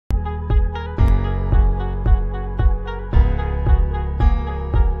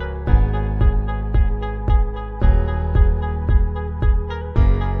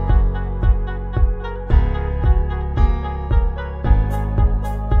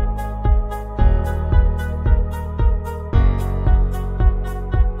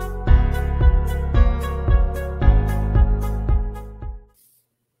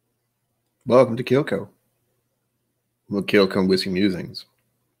Welcome to KIllco. Well, KIllco Whiskey Musings.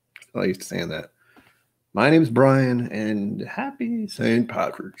 I used to saying that. My name's Brian, and happy St.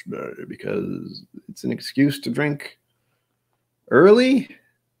 Patrick's Day, because it's an excuse to drink early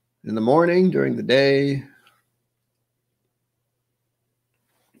in the morning, during the day,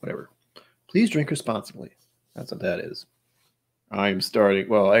 whatever. Please drink responsibly. That's what that is. I started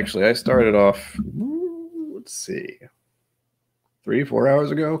off, let's see, 3-4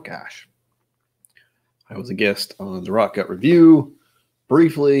 hours ago. Gosh. I was a guest on the Rock Gut Review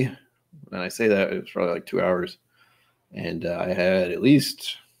briefly. And I say that, it was probably like 2 hours. And I had at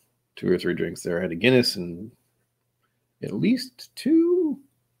least 2 or 3 drinks there. I had a Guinness and at least 2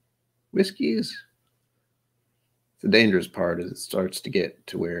 whiskeys. The dangerous part is it starts to get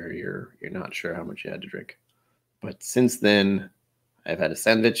to where you're not sure how much you had to drink. But since then, I've had a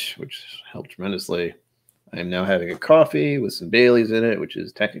sandwich, which helped tremendously. I am now having a coffee with some Baileys in it, which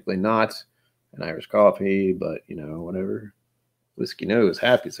is technically not an Irish coffee, but, you know, whatever. Whiskey knows.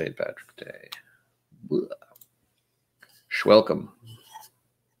 Happy St. Patrick's Day. Schwelcome.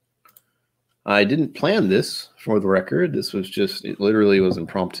 I didn't plan this, for the record. This was just, it literally was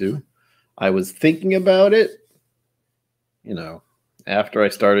impromptu. I was thinking about it, you know, after I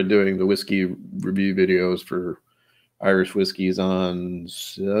started doing the whiskey review videos for Irish whiskeys on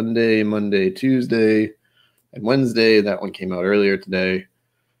Sunday, Monday, Tuesday, and Wednesday. That one came out earlier today.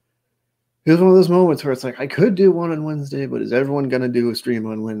 It was one of those moments where it's like, I could do one on Wednesday, but is everyone going to do a stream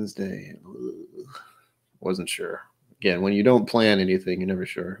on Wednesday? Wasn't sure. Again, when you don't plan anything, you're never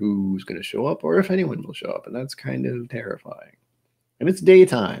sure who's going to show up or if anyone will show up. And that's kind of terrifying. And it's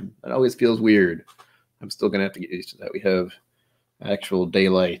daytime. That always feels weird. I'm still going to have to get used to that. We have actual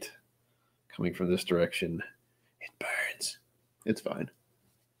daylight coming from this direction. It burns. It's fine.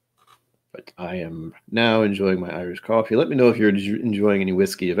 But I am now enjoying my Irish coffee. Let me know if you're enjoying any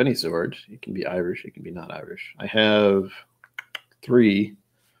whiskey of any sort. It can be Irish. It can be not Irish. I have 3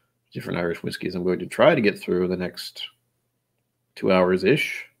 different Irish whiskeys I'm going to try to get through the next 2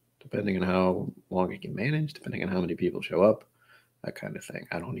 hours-ish, depending on how long I can manage, depending on how many people show up, that kind of thing.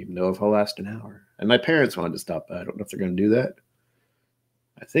 I don't even know if I'll last an hour. And my parents wanted to stop by. I don't know if they're going to do that.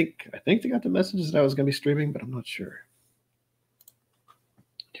 I think they got the messages that I was going to be streaming, but I'm not sure.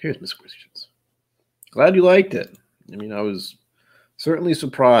 Here's Miss Questions. Glad you liked it. I mean, I was certainly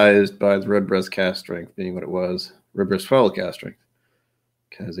surprised by the Redbreast cast strength being what it was. Redbreast 12 cast strength.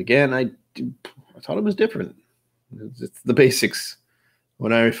 Because, again, I thought it was different. It's the basics.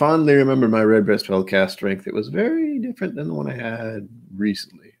 When I fondly remember my Redbreast 12 cast strength, it was very different than the one I had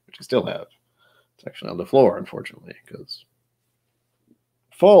recently, which I still have. It's actually on the floor, unfortunately, because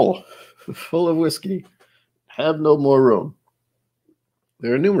full of whiskey. Have no more room.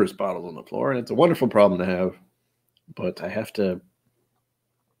 There are numerous bottles on the floor, and it's a wonderful problem to have, but I have to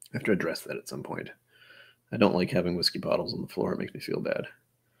address that at some point. I don't like having whiskey bottles on the floor. It makes me feel bad.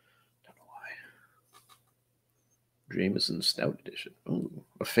 Don't know why. Jameson Stout Edition. Ooh,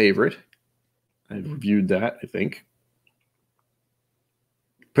 a favorite. I've reviewed that, I think.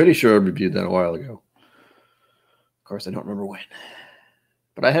 Pretty sure I reviewed that a while ago. Of course, I don't remember when.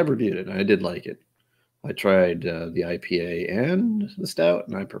 But I have reviewed it, and I did like it. I tried the IPA and the stout,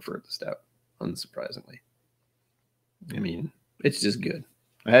 and I preferred the stout, unsurprisingly. I mean, it's just good.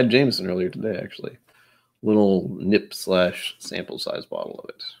 I had Jameson earlier today, actually. Little nip/sample size bottle of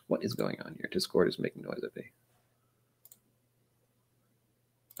it. What is going on here? Discord is making noise at me.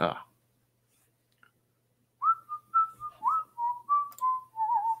 Ah.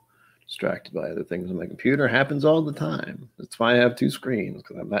 Distracted by other things on my computer. Happens all the time. That's why I have 2 screens,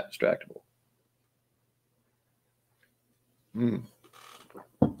 because I'm that distractible.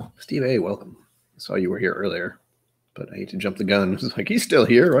 Steve A, welcome. I saw you were here earlier, but I hate to jump the gun. It's like, he's still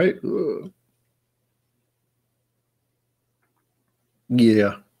here, right? Ugh.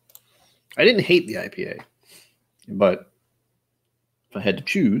 Yeah. I didn't hate the IPA, but if I had to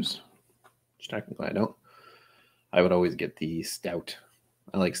choose, which technically I don't, I would always get the stout.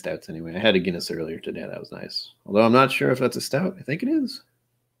 I like stouts anyway. I had a Guinness earlier today. That was nice. Although I'm not sure if that's a stout. I think it is.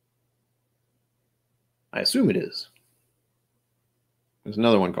 I assume it is. There's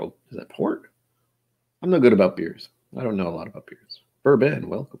another one called, is that port? I'm no good about beers. I don't know a lot about beers. Bourbon,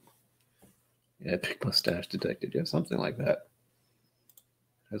 welcome. Yeah, big mustache detected. Yeah, something like that.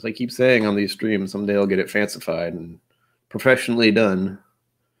 As I keep saying on these streams, someday I'll get it fancified and professionally done.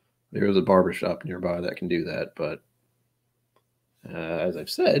 There is a barbershop nearby that can do that, but as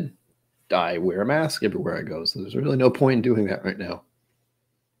I've said, I wear a mask everywhere I go, so there's really no point in doing that right now.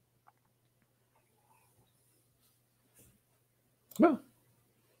 Well,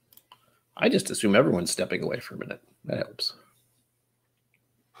 I just assume everyone's stepping away for a minute. That helps.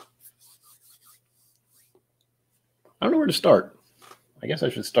 I don't know where to start. I guess I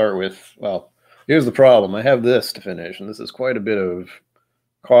should start with, well, here's the problem. I have this to finish, and this is quite a bit of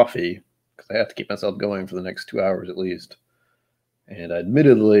coffee because I have to keep myself going for the next 2 hours at least. And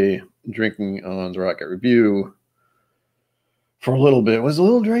admittedly, drinking on the Rocket Review for a little bit was a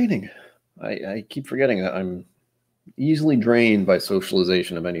little draining. I keep forgetting that I'm easily drained by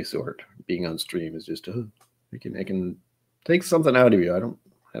socialization of any sort. Being on stream is just, it can take something out of you. I don't,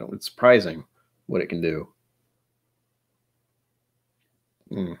 it's surprising what it can do.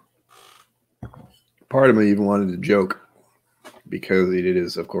 Part of me even wanted to joke because it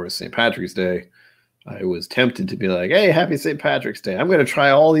is, of course, St. Patrick's Day. I was tempted to be like, hey, happy St. Patrick's Day. I'm going to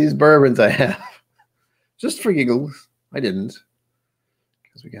try all these bourbons I have. Just for giggles. I didn't.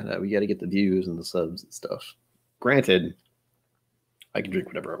 Because we gotta get the views and the subs and stuff. Granted, I can drink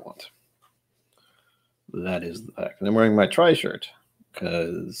whatever I want. That is the fact. And I'm wearing my Try shirt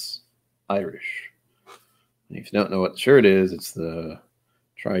because Irish. And if you don't know what the shirt is, it's the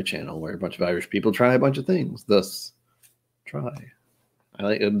Try channel where a bunch of Irish people try a bunch of things. Thus, Try. I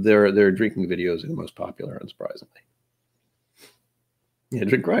like their drinking videos are the most popular, unsurprisingly. Yeah,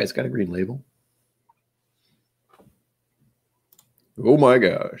 drink rye. It's got a green label. Oh my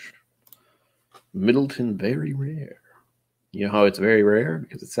gosh. Middleton very rare. You know how it's very rare?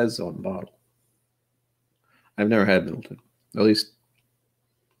 Because it says so on the bottle. I've never had Middleton. At least,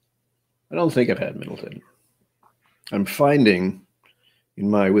 I don't think I've had Middleton. I'm finding in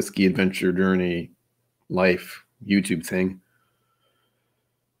my whiskey adventure journey life YouTube thing,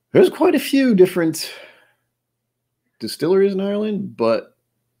 there's quite a few different distilleries in Ireland, but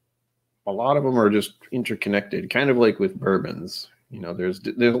a lot of them are just interconnected, kind of like with bourbons. You know, there's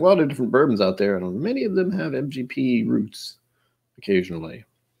a lot of different bourbons out there, and many of them have MGP roots occasionally.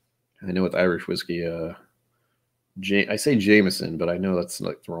 I know with Irish whiskey, I say Jameson, but I know that's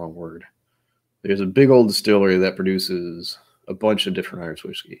like the wrong word. There's a big old distillery that produces a bunch of different Irish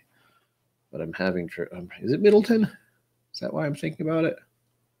whiskey. But I'm having, is it Middleton? Is that why I'm thinking about it?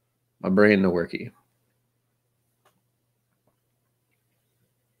 My brain no worky.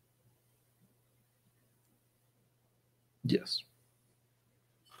 Yes.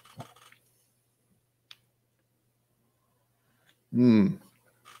 Now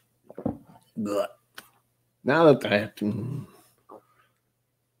that I have to...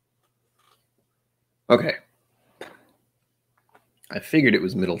 Okay. I figured it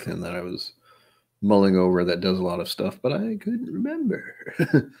was Middleton that I was mulling over that does a lot of stuff, but I couldn't remember.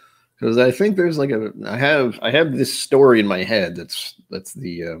 Because I think there's like I have this story in my head that's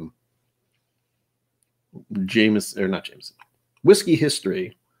the Whiskey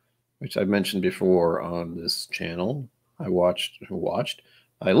History, which I've mentioned before on this channel. I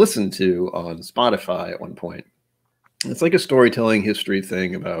listened to on Spotify at one point. It's like a storytelling history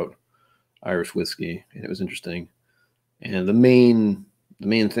thing about Irish whiskey, and it was interesting. And the main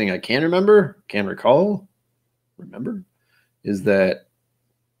thing I can recall, is that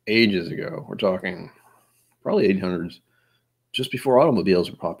ages ago, we're talking probably 800s, just before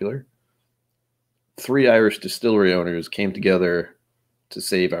automobiles were popular, 3 Irish distillery owners came together to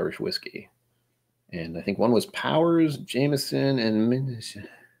save Irish whiskey. And I think one was Powers, Jameson, and Minnick.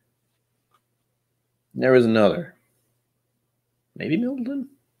 There was another. Maybe Middleton?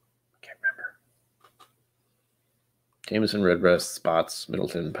 I can't remember. Jameson, Redbreast, Spots,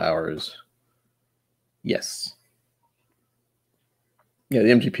 Middleton, Powers. Yes. Yeah,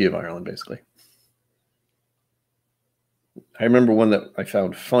 the MGP of Ireland, basically. I remember one that I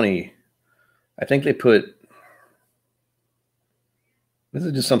found funny. I think they put... This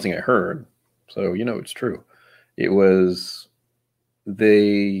is just something I heard, so you know it's true. It was...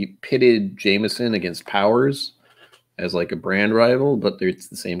 They pitted Jameson against Powers as like a brand rival, but it's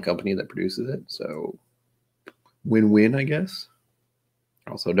the same company that produces it, so win-win, I guess.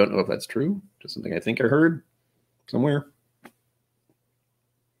 Also, don't know if that's true. Just something I think I heard somewhere.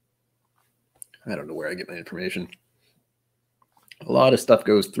 I don't know where I get my information. A lot of stuff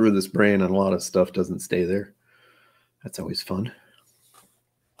goes through this brain, and a lot of stuff doesn't stay there. That's always fun.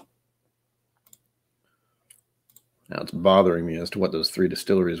 Now it's bothering me as to what those 3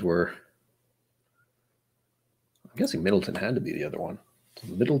 distilleries were. I'm guessing Middleton had to be the other one.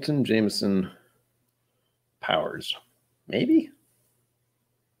 Middleton, Jameson, Powers. Maybe?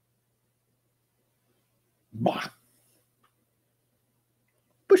 Bah.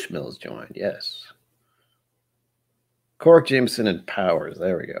 Bushmills joined, yes. Cork, Jameson, and Powers.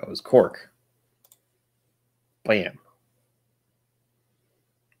 There we go. It was Cork. Bam.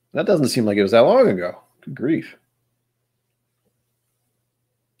 That doesn't seem like it was that long ago. Good grief.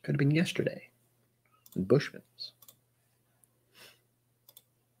 Could have been yesterday. And Bushmills.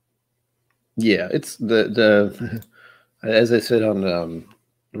 Yeah, it's the As I said on the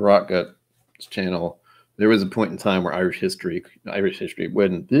Rock Gut's channel, there was a point in time where Irish history,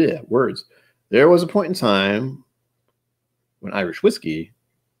 when, words, there was a point in time when Irish whiskey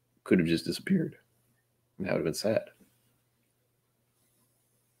could have just disappeared. And that would have been sad.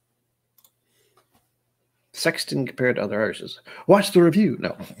 Sexton compared to other Irishes. Watch the review.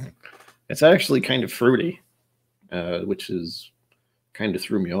 No, it's actually kind of fruity, which is kind of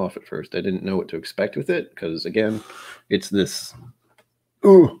threw me off at first. I didn't know what to expect with it because, again, it's this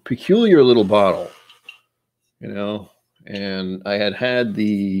peculiar little bottle, you know. And I had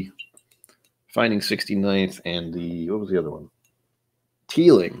the Finding 69th and the, what was the other one?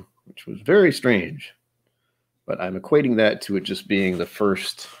 Teeling, which was very strange. But I'm equating that to it just being the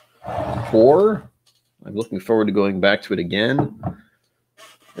first pour. I'm looking forward to going back to it again.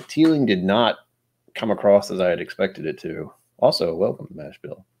 The Teeling did not come across as I had expected it to. Also, welcome to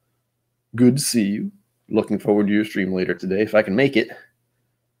Mashbill. Good to see you. Looking forward to your stream later today, if I can make it.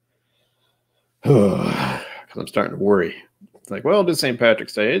 Because I'm starting to worry. It's like, well, did St.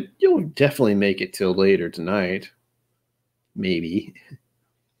 Patrick's Day? You'll definitely make it till later tonight. Maybe.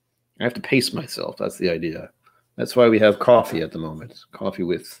 I have to pace myself. That's the idea. That's why we have coffee at the moment. Coffee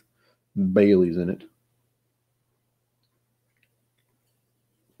with Baileys in it.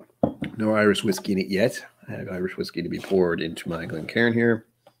 No Irish whiskey in it yet. I have Irish whiskey to be poured into my Glencairn here,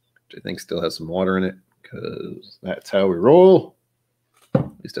 which I think still has some water in it because that's how we roll,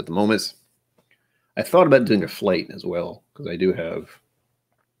 at least at the moment. I thought about doing a flight as well because I do have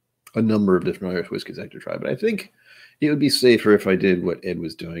a number of different Irish whiskeys I could try, but I think it would be safer if I did what Ed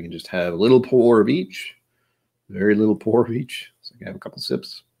was doing and just have a little pour of each, very little pour of each, so I can have a couple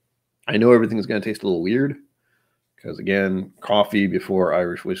sips. I know everything's going to taste a little weird because, again, coffee before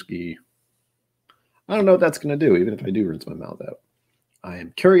Irish whiskey, I don't know what that's going to do, even if I do rinse my mouth out. I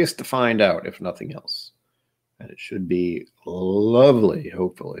am curious to find out, if nothing else. And it should be lovely,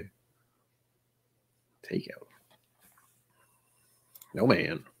 hopefully. Takeout. No,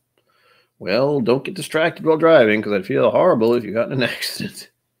 man. Well, don't get distracted while driving, because I'd feel horrible if you got in an accident.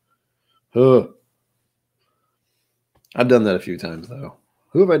 Huh. I've done that a few times, though.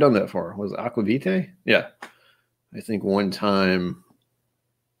 Who have I done that for? Was it Aquavite? Yeah. I think one time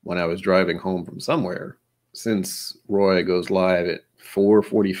when I was driving home from somewhere, since Roy goes live at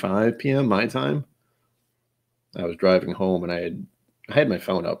 4:45 p.m. my time, I was driving home and I had my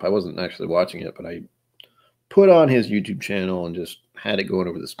phone up. I wasn't actually watching it, but I put on his YouTube channel and just had it going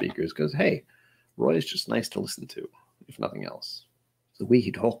over the speakers because, hey, Roy is just nice to listen to, if nothing else. The way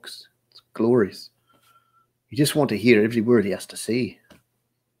he talks, it's glorious. You just want to hear every word he has to say.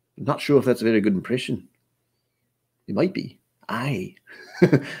 I'm not sure if that's a very good impression. It might be. Aye.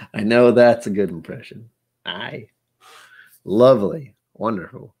 I know that's a good impression. Aye. Lovely.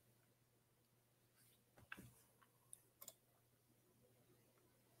 Wonderful.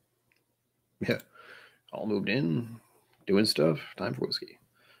 Yeah. All moved in, doing stuff. Time for whiskey.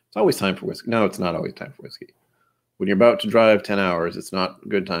 It's always time for whiskey. No, it's not always time for whiskey. When you're about to drive 10 hours, it's not a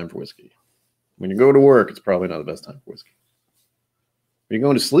good time for whiskey. When you go to work, it's probably not the best time for whiskey. When you're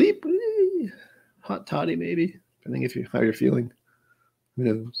going to sleep, hot toddy maybe, depending if how you're feeling. Who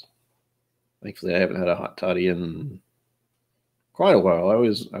knows? Thankfully, I haven't had a hot toddy in quite a while. I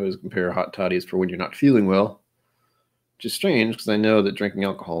always compare hot toddies for when you're not feeling well, which is strange because I know that drinking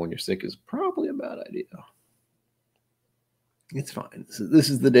alcohol when you're sick is probably a bad idea. It's fine. This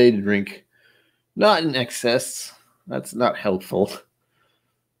is the day to drink, not in excess. That's not helpful.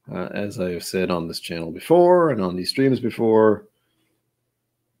 As I have said on this channel before and on these streams before,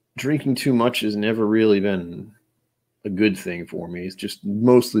 drinking too much has never really been a good thing for me. It's just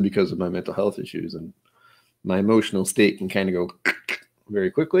mostly because of my mental health issues, and my emotional state can kind of go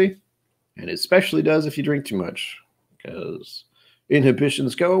very quickly, and it especially does if you drink too much, because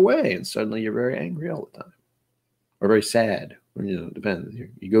inhibitions go away and suddenly you're very angry all the time, or very sad. You know, it depends.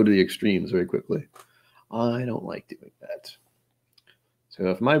 You go to the extremes very quickly. I don't like doing that. So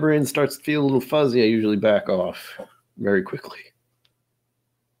if my brain starts to feel a little fuzzy, I usually back off very quickly.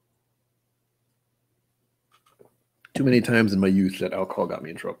 Too many times in my youth that alcohol got me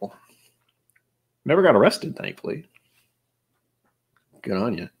in trouble. Never got arrested, thankfully. Good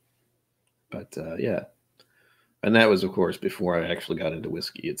on you. But yeah. And that was, of course, before I actually got into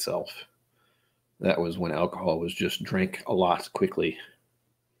whiskey itself. That was when alcohol was just drank a lot quickly.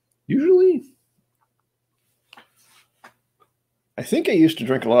 Usually, I think I used to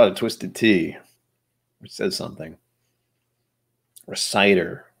drink a lot of twisted tea, which says something. Or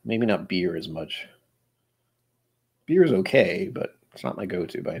cider. Maybe not beer as much. Beer is okay, but it's not my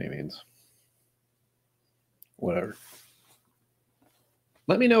go-to by any means. Whatever.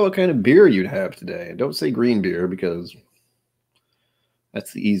 Let me know what kind of beer you'd have today. Don't say green beer because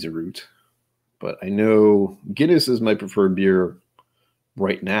That's the easy route. But I know Guinness is my preferred beer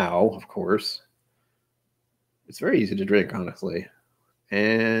right now, of course. It's very easy to drink, honestly.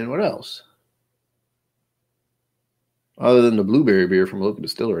 And what else? Other than the blueberry beer from a local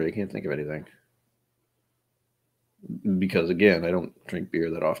distillery, I can't think of anything. Because, again, I don't drink beer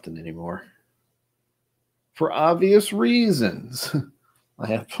that often anymore. For obvious reasons. I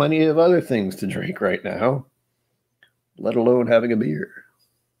have plenty of other things to drink right now, let alone having a beer.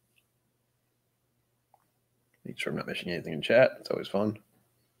 Make sure I'm not missing anything in chat. It's always fun.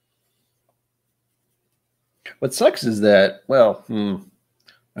 What sucks is that, well, I don't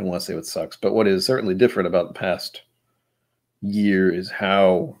want to say what sucks, but what is certainly different about the past year is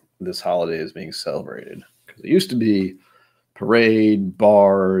how this holiday is being celebrated. Because it used to be parade,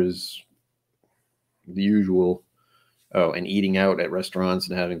 bars, the usual. Oh, and eating out at restaurants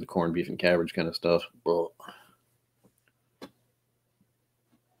and having the corned beef and cabbage kind of stuff. Well,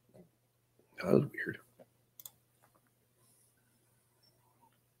 that was weird.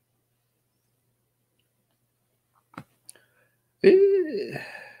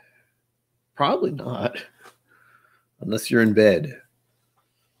 Probably not. Unless you're in bed.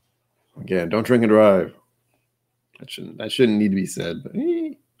 Again, don't drink and drive. That shouldn't need to be said, but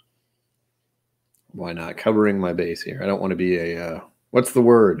why not? Covering my base here. I don't want to be a what's the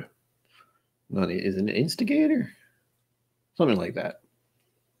word? Is it an instigator? Something like that.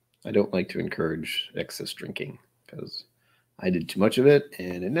 I don't like to encourage excess drinking because I did too much of it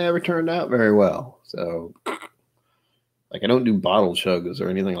and it never turned out very well. So, like, I don't do bottle chugs or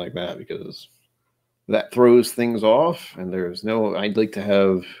anything like that because that throws things off. And I'd like to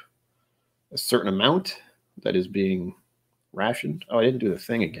have a certain amount that is being rationed. Oh, I didn't do the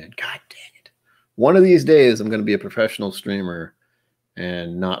thing again. God dang it. One of these days, I'm going to be a professional streamer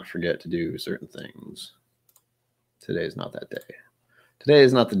and not forget to do certain things. Today is not that day. Today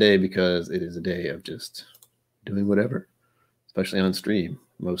is not the day because it is a day of just doing whatever, especially on stream.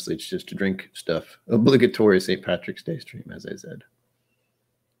 Mostly it's just to drink stuff. Obligatory St. Patrick's Day stream, as I said.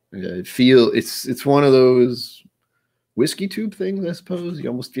 I feel it's one of those whiskey tube things, I suppose. You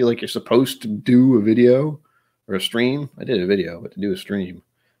almost feel like you're supposed to do a video or a stream. I did a video, but to do a stream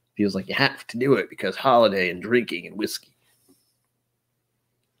feels like you have to do it because holiday and drinking and whiskey.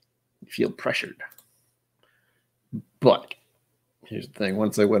 You feel pressured. But here's the thing.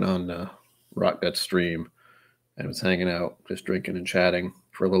 Once I went on Rock That stream and was hanging out, just drinking and chatting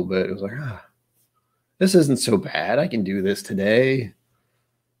for a little bit, it was like, this isn't so bad. I can do this today.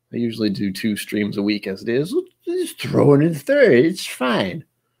 I usually do 2 streams a week as it is. Just throw it in 3rd. It's fine.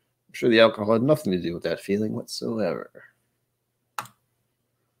 I'm sure the alcohol had nothing to do with that feeling whatsoever. I'm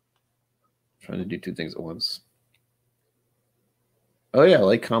trying to do 2 things at once. Oh yeah,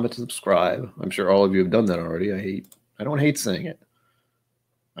 like, comment, subscribe. I'm sure all of you have done that already. I don't hate saying it.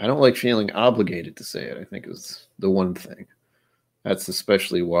 I don't like feeling obligated to say it, I think is the one thing. That's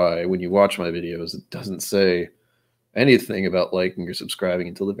especially why when you watch my videos, it doesn't say anything about liking or subscribing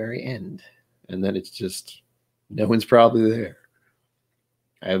until the very end. And then it's just, no one's probably there.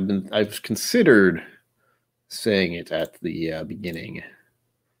 I've considered saying it at the beginning,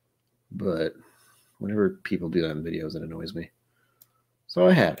 but whenever people do that in videos, it annoys me. So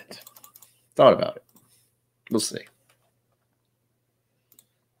I haven't. Thought about it. We'll see.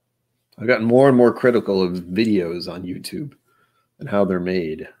 I've gotten more and more critical of videos on YouTube and how they're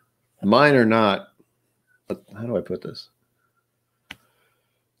made. Mine are not. How do I put this?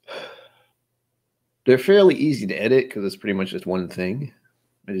 They're fairly easy to edit because it's pretty much just one thing.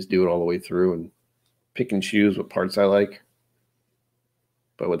 I just do it all the way through and pick and choose what parts I like.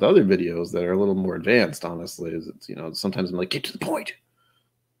 But with other videos that are a little more advanced, honestly, it's, sometimes I'm like, get to the point.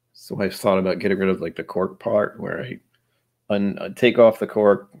 So I've thought about getting rid of like the cork part where I take off the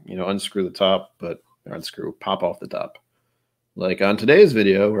cork, unscrew the top, pop off the top. Like on today's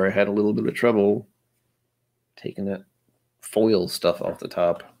video where I had a little bit of trouble taking that foil stuff off the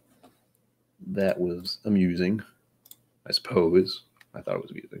top. That was amusing, I suppose. I thought it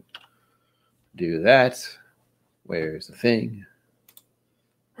was amusing. Do that. Where's the thing?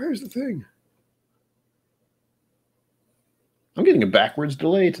 Where's the thing? I'm getting a backwards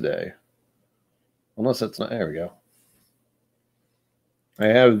delay today. Unless that's not... There we go. I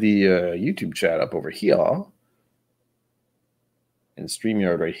have the YouTube chat up over here. And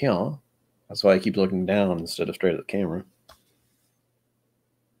StreamYard right here. That's why I keep looking down instead of straight at the camera.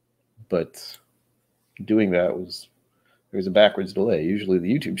 But doing that there's a backwards delay. Usually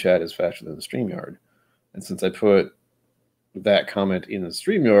the YouTube chat is faster than the StreamYard. And since I put that comment in the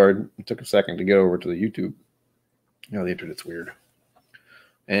StreamYard, it took a second to get over to the YouTube. The internet's weird.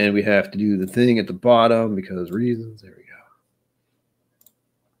 And we have to do the thing at the bottom because reasons. There we go.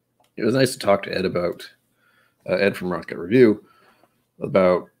 it was nice to talk to Ed about Ed from Rocket Review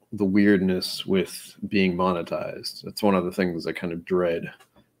about the weirdness with being monetized. That's one of the things I kind of dread.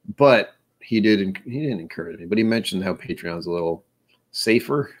 But he didn't encourage me. But he mentioned how Patreon's a little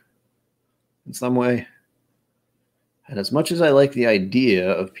safer in some way. And as much as I like the idea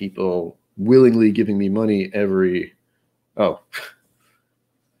of people willingly giving me money every... Oh,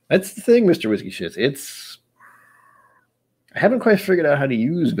 that's the thing, Mr. Whiskey Shits. I haven't quite figured out how to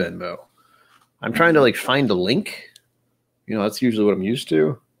use Venmo. I'm trying to like find a link. You know, that's usually what I'm used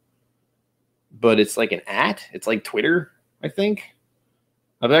to. But it's like an @ It's like Twitter, I think.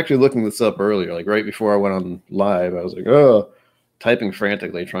 I was actually looking this up earlier, like right before I went on live. I was like, oh, typing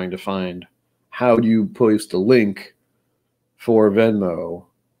frantically, trying to find how do you post a link for Venmo,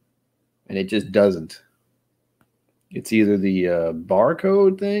 and it just doesn't. It's either the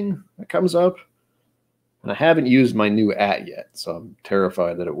barcode thing that comes up, and I haven't used my new @ yet, so I'm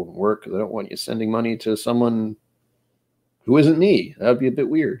terrified that it won't work because I don't want you sending money to someone who isn't me. That would be a bit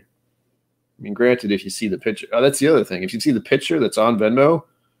weird. I mean, granted, if you see the picture, oh, that's the other thing. If you see the picture that's on Venmo,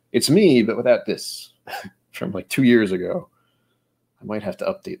 it's me, but without this from like 2 years ago. I might have to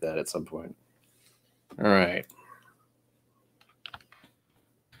update that at some point. All right.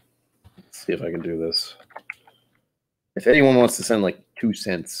 Let's see if I can do this. If anyone wants to send like 2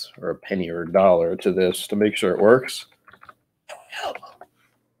 cents or a penny or a dollar to this to make sure it works, help.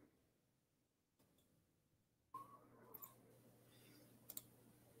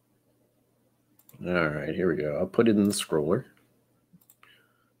 All right, here we go. I'll put it in the scroller.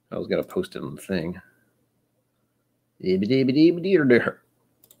 I was going to post it on the thing.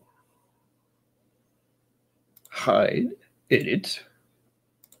 Hide, edit.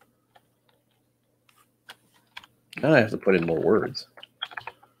 Now I have to put in more words.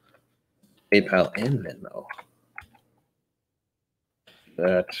 PayPal and Venmo.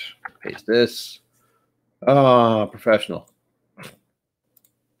 That, paste this. Ah, professional.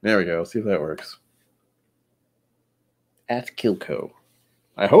 There we go. See if that works. @KIllco.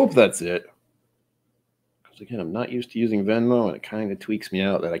 I hope that's it. Because again, I'm not used to using Venmo, and it kind of tweaks me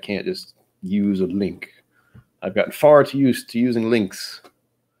out that I can't just use a link. I've gotten far too used to using links.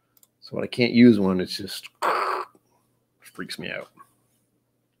 So when I can't use one, it's just freaks me out.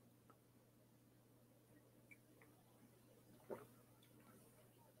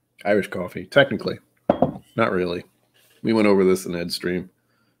 Irish coffee, technically. Not really. We went over this in Ed's stream.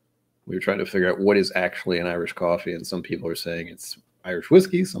 We were trying to figure out what is actually an Irish coffee, and some people are saying it's Irish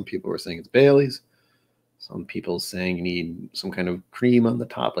whiskey. Some people are saying it's Bailey's. Some people saying you need some kind of cream on the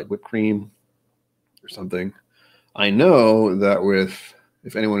top, like whipped cream or something. I know that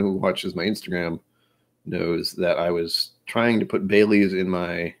if anyone who watches my Instagram knows that I was trying to put Bailey's in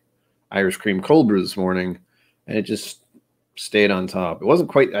my Irish cream cold brew this morning, and it just stayed on top. It wasn't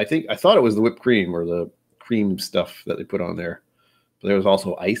quite, I thought it was the whipped cream or the cream stuff that they put on there. But there was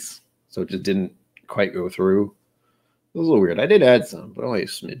also ice, so it just didn't quite go through. It was a little weird. I did add some, but only a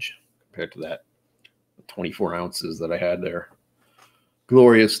smidge compared to that 24 ounces that I had there.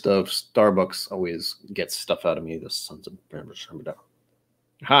 Glorious stuff. Starbucks always gets stuff out of me. The sons of bitches.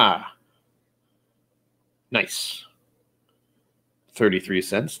 Ha! Nice. 33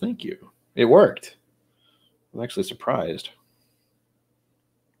 cents. Thank you. It worked. I'm actually surprised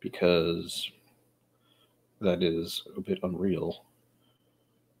because that is a bit unreal.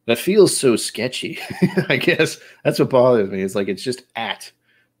 That feels so sketchy. I guess that's what bothers me. It's like it's just @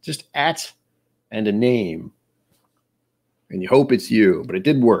 and a name. And you hope it's you, but it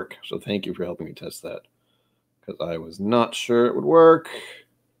did work. So thank you for helping me test that. Because I was not sure it would work.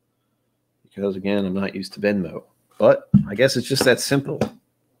 Because again, I'm not used to Venmo. But I guess it's just that simple.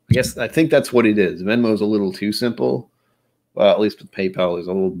 I think that's what it is. Venmo is a little too simple. Well, at least with PayPal, there's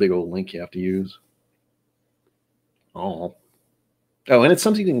a little big old link you have to use. Oh, and it's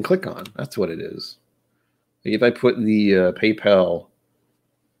something you can click on. That's what it is. Like if I put the PayPal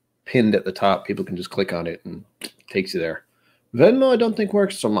pinned at the top, people can just click on it and it takes you there. Venmo, I don't think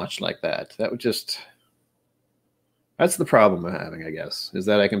works so much like that. That would just... That's the problem I'm having, I guess, is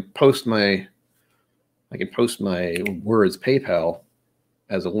that I can post my words PayPal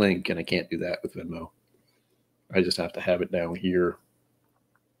as a link, and I can't do that with Venmo. I just have to have it down here.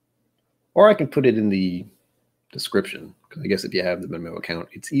 Or I can put it in the description, because I guess if you have the Venmo account,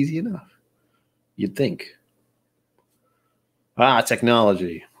 it's easy enough. You'd think. Ah,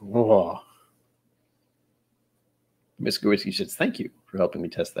 technology. Oh. Miss Whiskey Shits, thank you for helping me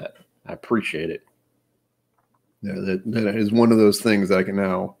test that. I appreciate it. Yeah, that is one of those things that I can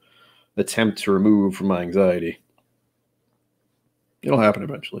now attempt to remove from my anxiety. It'll happen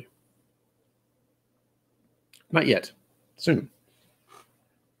eventually. Not yet. Soon.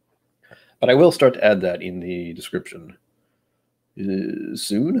 But I will start to add that in the description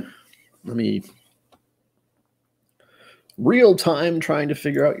soon. Let me real time trying to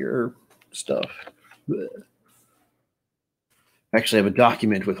figure out your stuff. Actually, I have a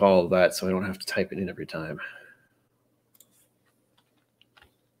document with all of that, so I don't have to type it in every time.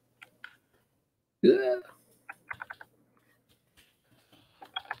 Yeah.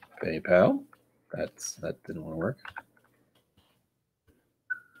 PayPal. That didn't want to work.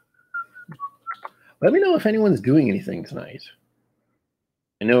 Let me know if anyone's doing anything tonight.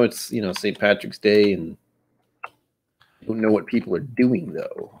 I know it's, St. Patrick's Day, and I don't know what people are doing,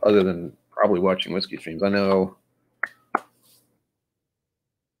 though, other than probably watching whiskey streams. I know,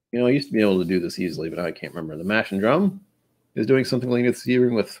 I used to be able to do this easily, but I can't remember. The Mash and Drum is doing something like this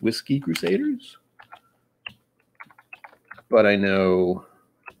evening with Whiskey Crusaders. But I know,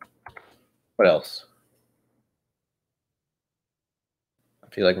 what else? I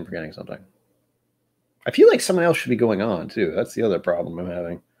feel like I'm forgetting something. I feel like someone else should be going on, too. That's the other problem I'm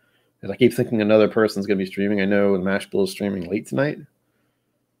having. Is I keep thinking another person's going to be streaming. I know the Mashbill is streaming late tonight,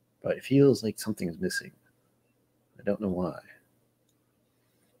 but it feels like something's missing. I don't know why.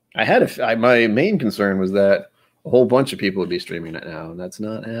 My main concern was that a whole bunch of people would be streaming it now, and that's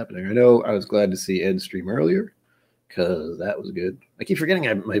not happening. I know I was glad to see Ed stream earlier, because that was good. I keep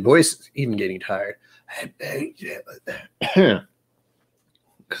forgetting my voice is even getting tired.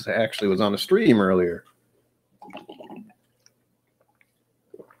 Because I actually was on a stream earlier,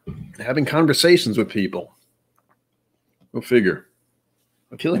 having conversations with people. Go figure.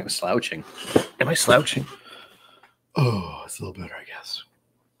 I feel like I'm slouching. Am I slouching? Oh, it's a little better, I guess.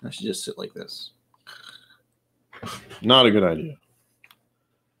 I should just sit like this. Not a good idea.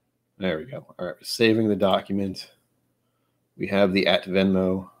 There we go. All right, saving the document. We have the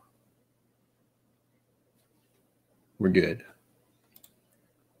 @Venmo. We're good.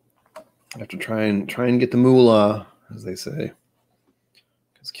 I have to try and get the moolah, as they say,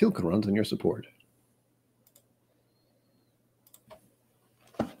 because KIllco runs on your support.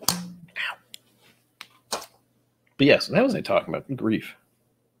 Ow. But yes, that was I talking about. Grief.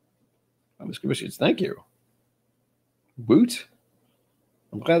 I was wishes. Thank you. Woot.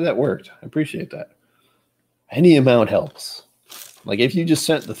 I'm glad that worked. I appreciate that. Any amount helps. Like if you just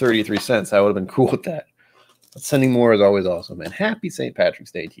sent the 33 cents, I would have been cool with that. But sending more is always awesome. And happy St.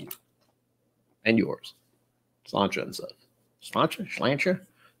 Patrick's Day to you. And yours. Slancha and stuff. Slancha? Slancha?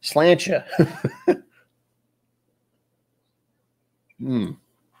 Slancha.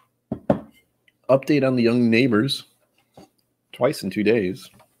 Update on the young neighbors. Twice in 2 days.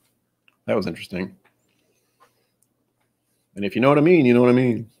 That was interesting. And if you know what I mean, you know what I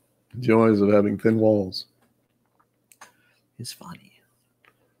mean. The joys of having thin walls. It's funny.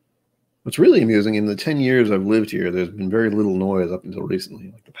 What's really amusing, in the 10 years I've lived here, there's been very little noise up until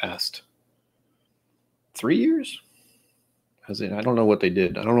recently, like the past 3 years. I don't know what they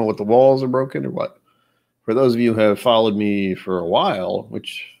did. I don't know what the walls are broken or what. For those of you who have followed me for a while,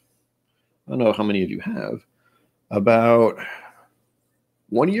 which I don't know how many of you have, about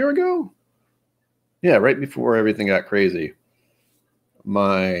 1 year ago? Yeah, right before everything got crazy.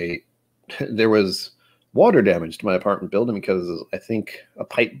 There was water damage to my apartment building because I think a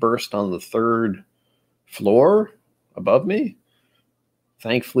pipe burst on the 3rd floor above me.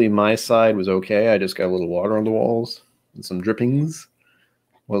 Thankfully, my side was okay. I just got a little water on the walls and some drippings.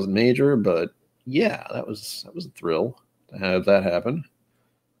 Wasn't major, but yeah, that was a thrill to have that happen.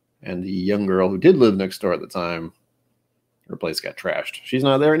 And the young girl who did live next door at the time, her place got trashed. She's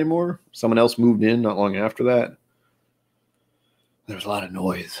not there anymore. Someone else moved in not long after that. There was a lot of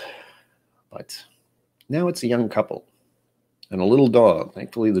noise, but now it's a young couple and a little dog.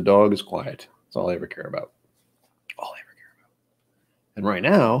 Thankfully, the dog is quiet. That's all I ever care about. All I ever care about. And right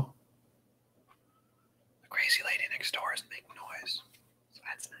now, the crazy lady next door isn't making noise. So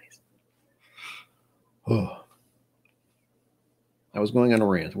that's nice. Oh. I was going on a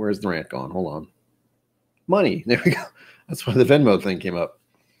rant. Where's the rant gone? Hold on. Money. There we go. That's why the Venmo thing came up.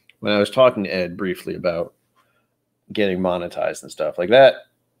 When I was talking to Ed briefly about getting monetized and stuff like that,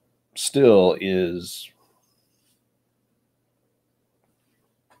 still is,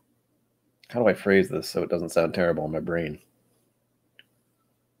 how do I phrase this so it doesn't sound terrible in my brain?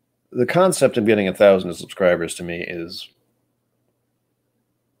 The concept of getting 1,000 subscribers to me is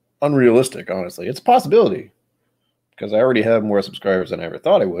unrealistic, honestly. It's a possibility because I already have more subscribers than I ever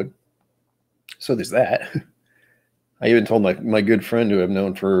thought I would. So there's that. I even told my good friend who I've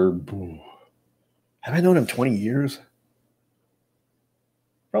known for, have I known him 20 years?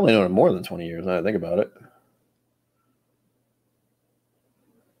 Probably known him more than 20 years now I think about it.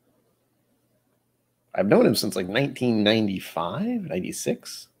 I've known him since like 1995,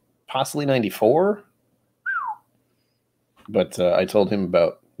 96, possibly 94. But I told him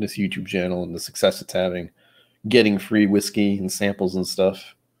about this YouTube channel and the success it's having, getting free whiskey and samples and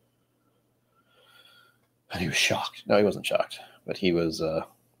stuff. And he was shocked. No, he wasn't shocked, but he was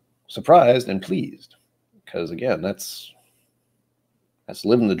surprised and pleased. Because again, that's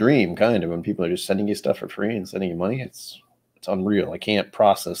living the dream, kind of, when people are just sending you stuff for free and sending you money. It's unreal. I can't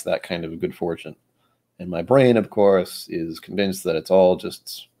process that kind of good fortune. And my brain, of course, is convinced that it's all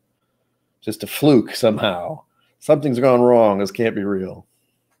just a fluke somehow. Something's gone wrong. This can't be real.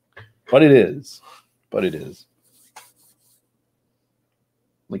 But it is. But it is.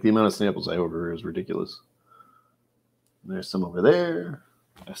 Like, the amount of samples I order is ridiculous. There's some over there.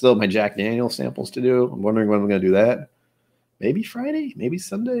 I still have my Jack Daniel's samples to do. I'm wondering when I'm going to do that. Maybe Friday, maybe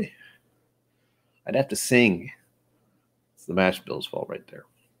Sunday. I'd have to sing. It's the mash bill's fault right there.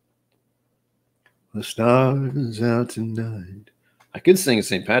 The stars out tonight. I could sing a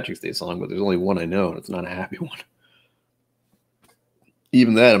St. Patrick's Day song, but there's only one I know, and it's not a happy one.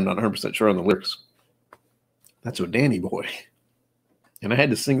 Even that, I'm not 100% sure on the lyrics. That's a Danny boy. And I had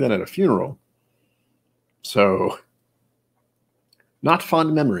to sing that at a funeral. So, not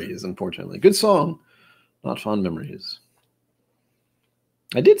fond memories, unfortunately. Good song, not fond memories.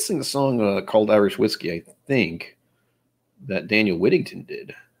 I did sing a song called Irish Whiskey, I think, that Daniel Whittington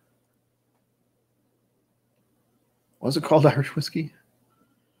did. Was it called Irish Whiskey?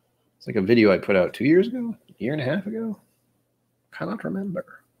 It's like a video I put out 2 years ago, a year and a half ago. Cannot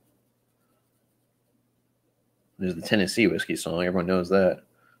remember. There's the Tennessee whiskey song. Everyone knows that.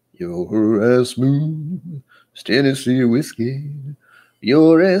 You're as smooth as Tennessee whiskey.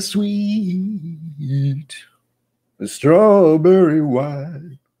 You're as sweet as strawberry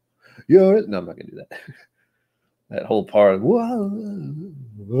wine. No, I'm not going to do that. That whole part. Whoa,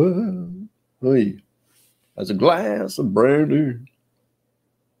 whoa, whoa. As a glass of brandy.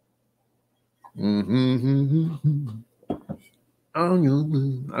 I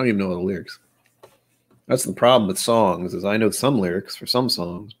don't even know the lyrics. That's the problem with songs, is I know some lyrics for some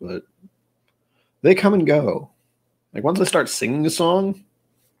songs, but they come and go. Like, once I start singing a song,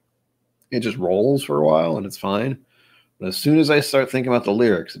 it just rolls for a while and it's fine. But as soon as I start thinking about the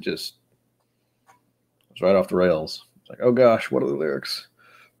lyrics, it's right off the rails. It's like, oh gosh, what are the lyrics?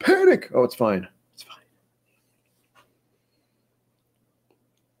 Panic! Oh, it's fine. It's fine.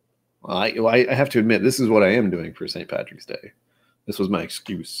 Well, I have to admit, this is what I am doing for St. Patrick's Day. This was my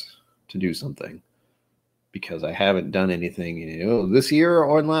excuse to do something, because I haven't done anything, this year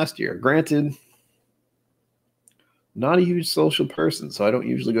or last year. Granted, not a huge social person, so I don't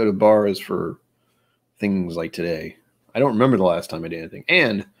usually go to bars for things like today. I don't remember the last time I did anything.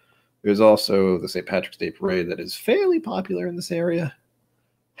 And there's also the St. Patrick's Day parade that is fairly popular in this area.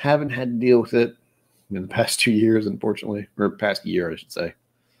 Haven't had to deal with it in the past 2 years, unfortunately. Or past year, I should say.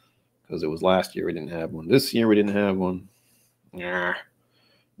 Because it was last year we didn't have one. This year we didn't have one.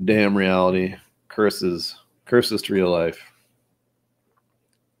 Damn reality. Curses to real life.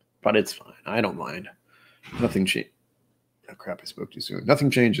 But it's fine. I don't mind. Nothing changed. Oh crap, I spoke too soon. Nothing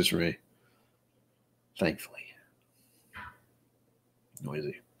changes for me. Thankfully.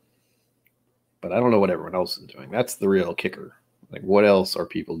 Noisy. But I don't know what everyone else is doing. That's the real kicker. Like, what else are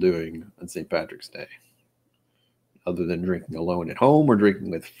people doing on St. Patrick's Day? Other than drinking alone at home or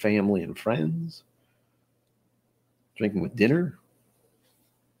drinking with family and friends? Drinking with dinner?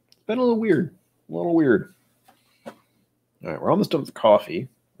 It's been a little weird. A little weird. All right, we're almost done with the coffee,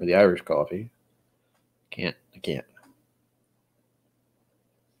 or the Irish coffee. I can't.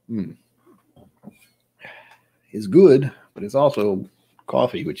 It's good, but it's also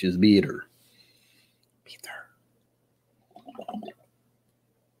coffee, which is bitter.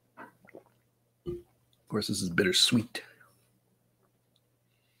 Of course, this is bittersweet.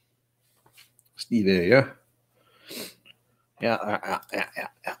 Stevie, yeah.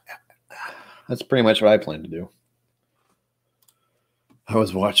 That's pretty much what I plan to do. I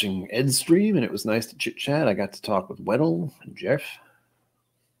was watching Ed's stream, and it was nice to chit-chat. I got to talk with Weddle and Jeff.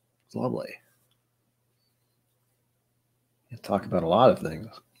 It's lovely. Talk about a lot of things.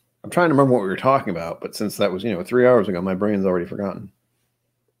 I'm trying to remember what we were talking about, but since that was 3 hours ago, my brain's already forgotten.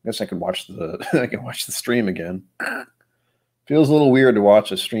 I guess I could watch the stream again. Feels a little weird to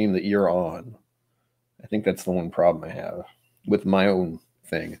watch a stream that you're on. I think that's the one problem I have with my own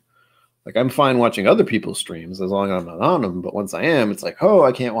thing. Like, I'm fine watching other people's streams as long as I'm not on them, but once I am, it's like, oh,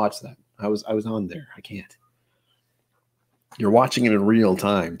 I can't watch that. I was on there. I can't. You're watching it in real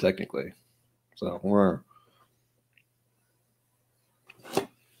time, technically. So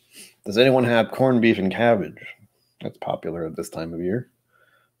does anyone have corned beef and cabbage? That's popular at this time of year.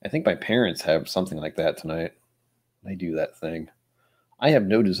 I think my parents have something like that tonight. They do that thing. I have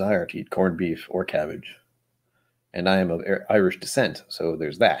no desire to eat corned beef or cabbage. And I am of Irish descent, so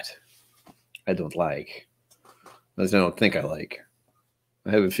there's that. I don't like. At least I don't think I like.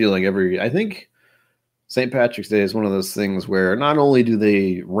 I have a feeling I think St. Patrick's Day is one of those things where not only do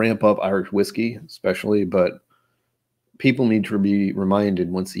they ramp up Irish whiskey, especially, but people need to be reminded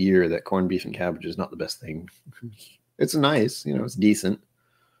once a year that corned beef and cabbage is not the best thing. It's nice, it's decent,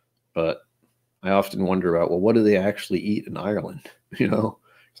 but I often wonder about, well, what do they actually eat in Ireland? So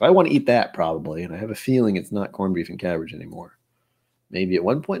I want to eat that probably, and I have a feeling it's not corned beef and cabbage anymore. Maybe at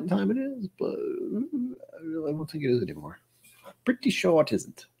one point in time it is, but I really don't think it is anymore. Pretty sure it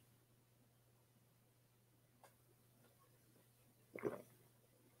isn't.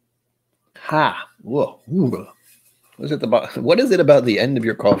 Ha! Whoa! What is it about the end of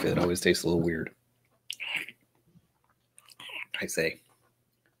your coffee that always tastes a little weird? I say.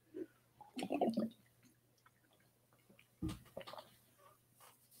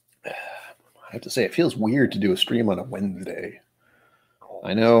 I have to say, it feels weird to do a stream on a Wednesday.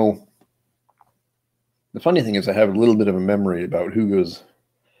 I know. The funny thing is I have a little bit of a memory about who goes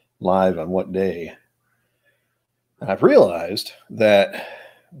live on what day. And I've realized that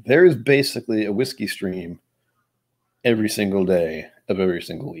there is basically a whiskey stream every single day of every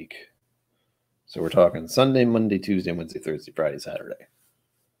single week. So we're talking Sunday, Monday, Tuesday, Wednesday, Thursday, Friday, Saturday.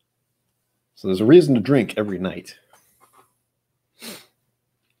 So there's a reason to drink every night.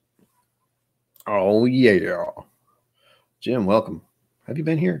 Oh, yeah. Jim, welcome. Have you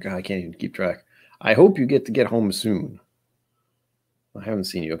been here? God, I can't even keep track. I hope you get home soon. I haven't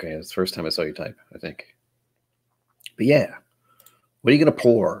seen you. Okay, it's the first time I saw you type, I think. But yeah, what are you going to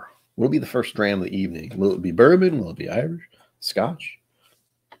pour? What will be the first dram of the evening? Will it be bourbon? Will it be Irish? Scotch?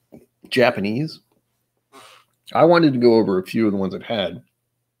 Japanese? I wanted to go over a few of the ones I've had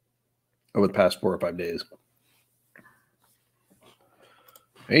over the past 4 or 5 days.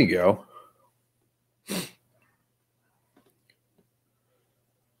 There you go.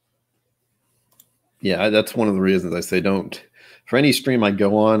 Yeah, that's one of the reasons I say don't. For any stream I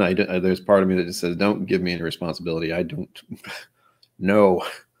go on, there's part of me that just says, don't give me any responsibility. I don't know.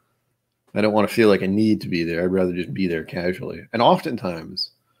 I don't want to feel like I need to be there. I'd rather just be there casually. And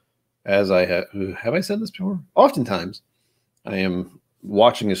oftentimes, as I have I said this before? Oftentimes, I am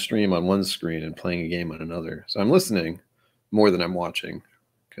watching a stream on one screen and playing a game on another. So I'm listening more than I'm watching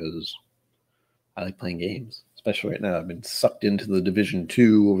because I like playing games, especially right now. I've been sucked into the Division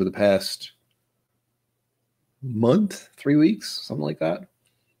 2 over the past month, 3 weeks, something like that.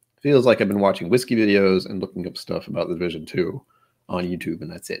 Feels like I've been watching whiskey videos and looking up stuff about the Division 2 on YouTube, and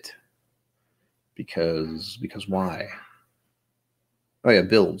that's it. Because why? Oh yeah,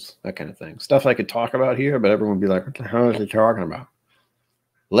 builds, that kind of thing. Stuff I could talk about here, but everyone would be like, what the hell is he talking about?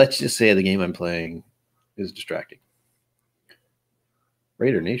 Let's just say the game I'm playing is distracting.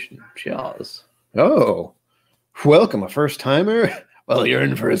 Raider Nation, cheers. Oh, welcome, a first timer? Well, you're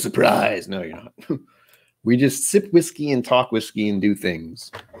in for a surprise. No, you're not. We just sip whiskey and talk whiskey and do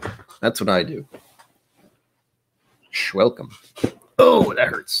things. That's what I do. Welcome. Oh, that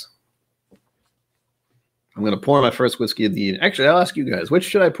hurts. I'm going to pour my first whiskey of the evening. Actually, I'll ask you guys, which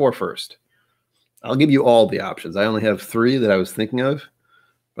should I pour first? I'll give you all the options. I only have 3 that I was thinking of,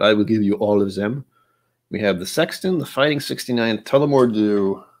 but I will give you all of them. We have the Sexton, the Fighting 69, Tullamore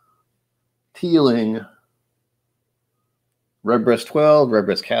Dew, Teeling, Redbreast 12,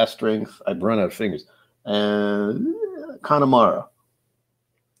 Redbreast Cask Strength. I've run out of fingers. And Connemara.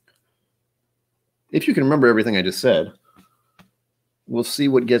 If you can remember everything I just said, we'll see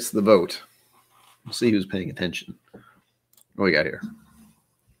what gets the vote. We'll see who's paying attention. What we got here?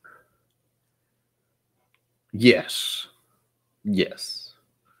 Yes. Yes.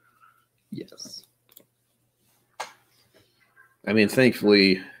 Yes. I mean,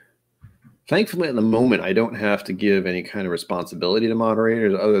 thankfully at the moment, I don't have to give any kind of responsibility to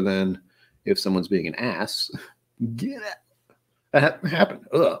moderators other than if someone's being an ass. Get it. That hasn't happened.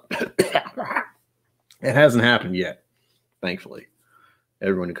 It hasn't happened yet, thankfully.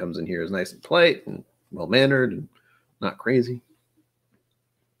 Everyone who comes in here is nice and polite and well-mannered and not crazy.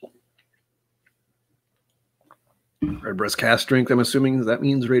 Redbreast Cask Strength, I'm assuming that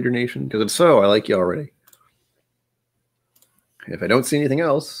means Raider Nation. Because if so, I like you already. If I don't see anything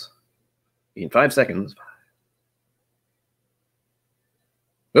else, in 5 seconds.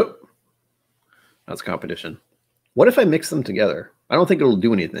 Oh, that's competition. What if I mix them together? I don't think it'll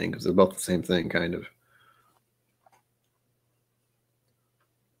do anything because they're both the same thing, kind of.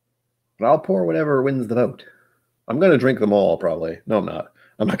 But I'll pour whatever wins the vote. I'm going to drink them all, probably. No, I'm not.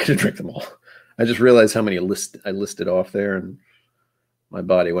 I'm not going to drink them all. I just realized how many I listed off there, and my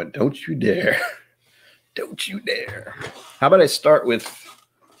body went, don't you dare. Don't you dare. How about I start with...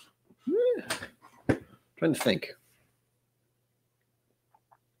 trying to think.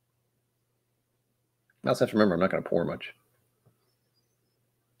 I also have to remember I'm not going to pour much.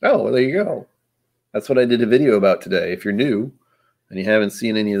 Oh, well, there you go. That's what I did a video about today. If you're new and you haven't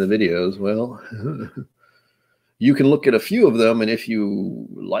seen any of the videos, well, you can look at a few of them, and if you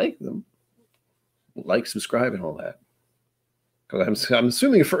like them, like, subscribe, and all that. Because I'm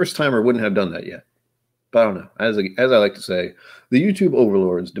assuming a first-timer wouldn't have done that yet. But I don't know. As I like to say, the YouTube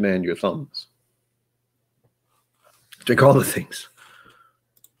overlords demand your thumbs. Drink all the things.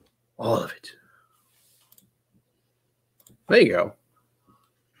 All of it. There you go.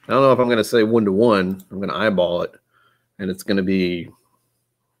 I don't know if I'm going to say 1-to-1. I'm going to eyeball it, and it's going to be...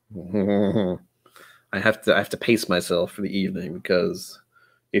 I have to pace myself for the evening, because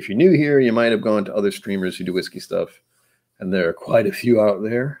if you're new here, you might have gone to other streamers who do whiskey stuff, and there are quite a few out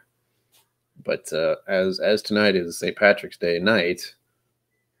there. But as tonight is St. Patrick's Day night,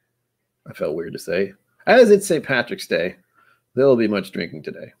 I felt weird to say, as it's St. Patrick's Day, there will be much drinking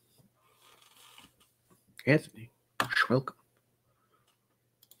today. Anthony, welcome.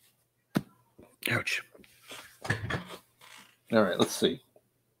 Ouch. All right, let's see.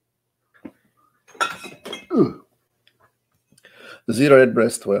 Ooh. The Zero Red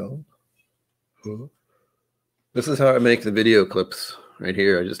Breast 12. This is how I make the video clips right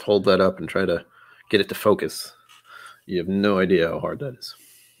here. I just hold that up and try to get it to focus. You have no idea how hard that is.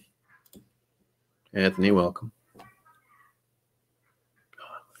 Anthony, welcome.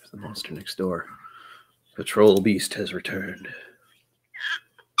 There's the monster next door. The troll beast has returned.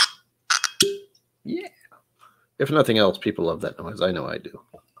 Yeah. If nothing else, people love that noise. I know I do.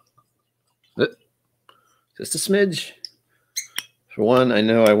 Just a smidge. For one, I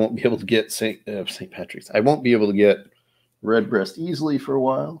know I won't be able to get St. Patrick's. I won't be able to get Redbreast easily for a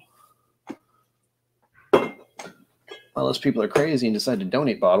while. Unless people are crazy and decide to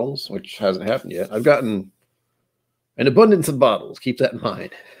donate bottles, which hasn't happened yet. I've gotten an abundance of bottles. Keep that in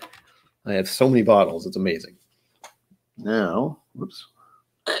mind. I have so many bottles. It's amazing. Now, whoops.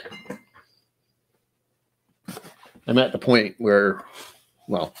 I'm at the point where,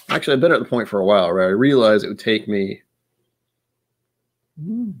 well, actually, I've been at the point for a while where I realized it would take me.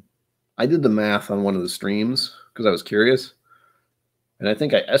 I did the math on one of the streams because I was curious. And I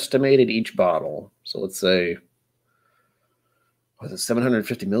think I estimated each bottle. So let's say, was it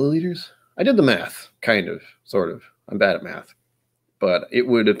 750 milliliters? I did the math, kind of, sort of. I'm bad at math. But it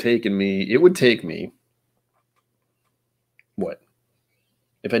would have taken me, it would take me, what?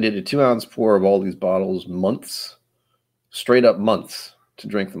 If I did a 2-ounce pour of all these bottles, months, straight up months to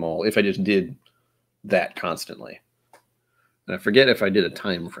drink them all, if I just did that constantly. And I forget if I did a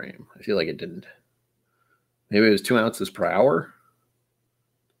time frame. I feel like it didn't. Maybe it was 2 ounces per hour.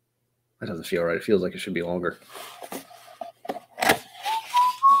 That doesn't feel right. It feels like it should be longer.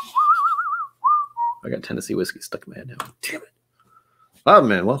 I got Tennessee whiskey stuck in my head now. Damn it. Oh,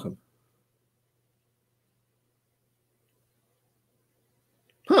 man, welcome.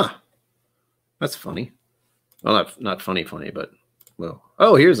 Huh. That's funny. Well, not funny, but, well.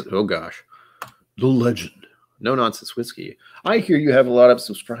 Oh, here's it. Oh, gosh. The legend. No Nonsense Whiskey. I hear you have a lot of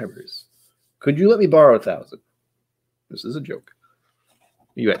subscribers. Could you let me borrow 1,000? This is a joke.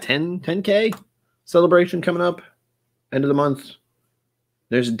 You got 10K celebration coming up? End of the month.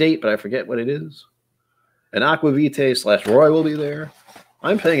 There's a date, but I forget what it is. And Aquavite / Roy will be there.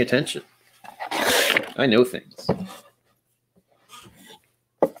 I'm paying attention. I know things.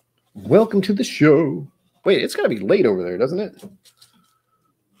 Welcome to the show. Wait, it's got to be late over there, doesn't it?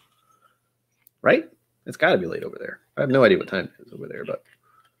 Right? It's got to be late over there. I have no idea what time it is over there, but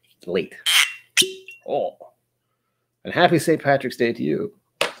it's late. Oh. And happy St. Patrick's Day to you.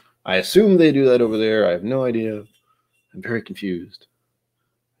 I assume they do that over there. I have no idea. I'm very confused.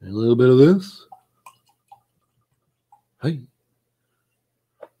 A little bit of this. Hey.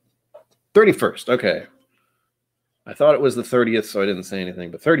 31st. Okay. I thought it was the 30th, so I didn't say anything,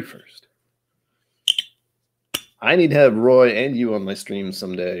 but 31st. I need to have Roy and you on my stream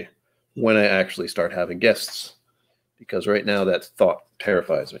someday when I actually start having guests, because right now that thought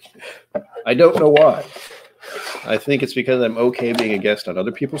terrifies me. I don't know why. I think it's because I'm okay being a guest on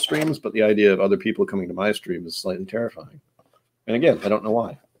other people's streams, but the idea of other people coming to my stream is slightly terrifying. And again, I don't know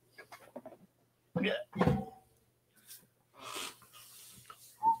why. Yeah.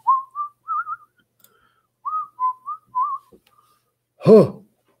 Oh.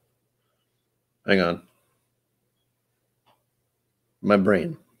 Hang on. My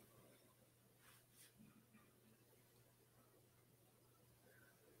brain.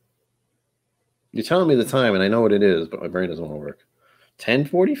 You're telling me the time, and I know what it is, but my brain doesn't want to work.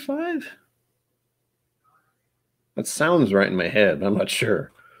 10:45? That sounds right in my head, but I'm not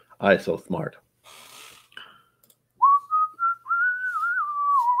sure. I so smart.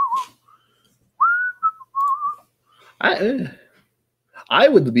 I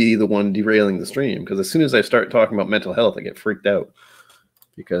would be the one derailing the stream, because as soon as I start talking about mental health, I get freaked out,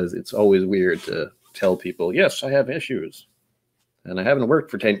 because it's always weird to tell people, yes, I have issues, and I haven't worked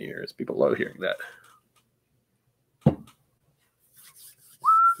for 10 years. People love hearing that.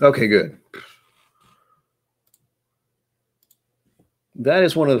 Okay, good. That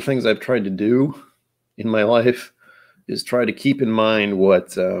is one of the things I've tried to do in my life, is try to keep in mind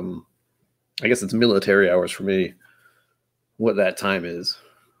what, I guess it's military hours for me, what that time is.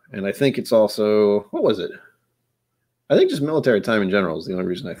 And I think it's also, what was it? I think just military time in general is the only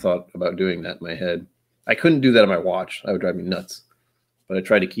reason I thought about doing that in my head. I couldn't do that on my watch. That would drive me nuts. But I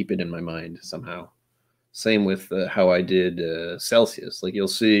try to keep it in my mind somehow. Same with how I did Celsius. Like, you'll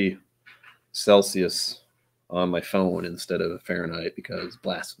see Celsius on my phone instead of Fahrenheit, because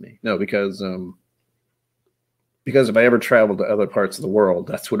blasphemy. No, because if I ever traveled to other parts of the world,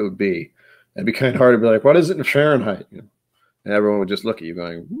 that's what it would be. It'd be kind of hard to be like, what is it in Fahrenheit? You know? And everyone would just look at you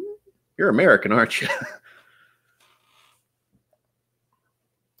going, you're American, aren't you?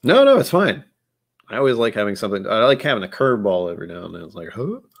 No, it's fine. I always like having something. I like having a curveball every now and then. It's like,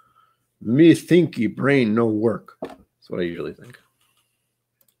 huh? Me thinky brain no work. That's what I usually think.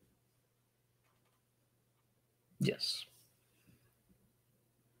 Yes.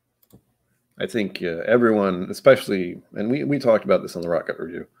 I think everyone, especially, and we talked about this on the Rocket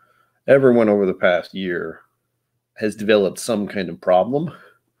Review, everyone over the past year has developed some kind of problem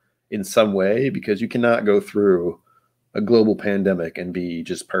in some way, because you cannot go through a global pandemic and be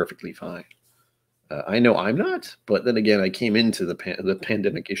just perfectly fine. I know I'm not, but then again, I came into the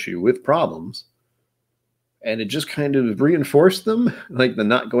pandemic issue with problems, and it just kind of reinforced them, like the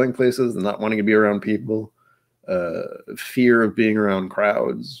not going places, the not wanting to be around people, fear of being around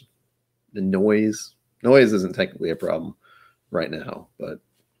crowds, the noise. Noise isn't technically a problem right now, but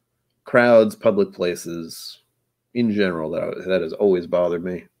crowds, public places in general, that has always bothered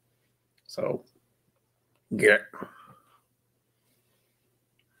me. So, yeah.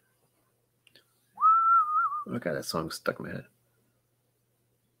 Okay, that song's stuck in my head.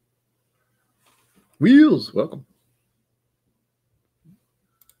 Wheels, welcome.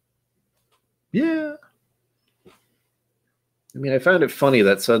 Yeah. I mean, I found it funny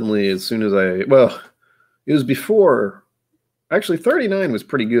that suddenly, as soon as it was before, actually 39 was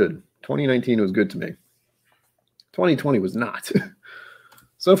pretty good. 2019 was good to me. 2020 was not.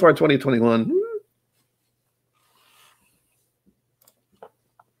 So far, 2021.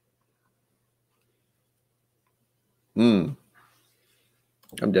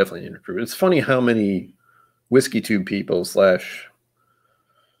 I'm definitely an introvert. It's funny how many WhizzkyTube people /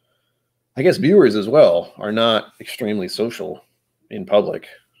 I guess viewers as well are not extremely social in public.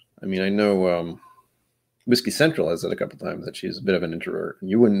 I mean, I know Whiskey Central has said a couple times that she's a bit of an introvert. And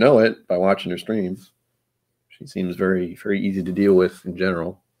you wouldn't know it by watching her streams. She seems very, very easy to deal with in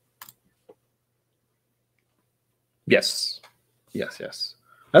general. Yes.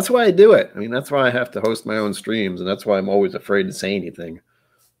 That's why I do it. I mean, that's why I have to host my own streams, and that's why I'm always afraid to say anything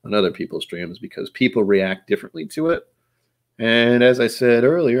on other people's streams, because people react differently to it. And as I said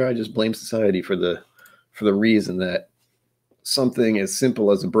earlier, I just blame society for the reason that something as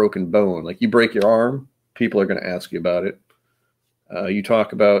simple as a broken bone, like you break your arm, people are going to ask you about it. You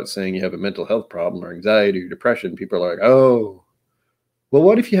talk about saying you have a mental health problem or anxiety or depression, people are like, oh, well,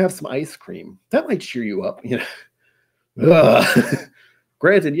 what if you have some ice cream? That might cheer you up. You know.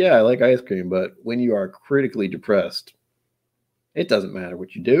 Granted, yeah, I like ice cream, but when you are critically depressed, it doesn't matter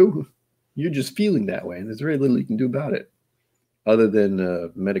what you do. You're just feeling that way, and there's very little you can do about it, other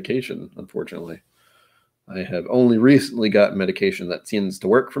than medication, unfortunately. I have only recently got medication that seems to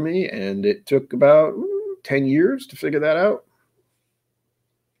work for me, and it took about 10 years to figure that out.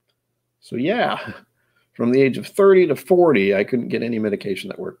 So yeah, from the age of 30 to 40, I couldn't get any medication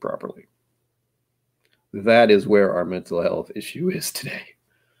that worked properly. That is where our mental health issue is today.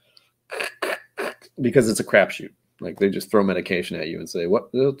 Because it's a crapshoot. Like, they just throw medication at you and say,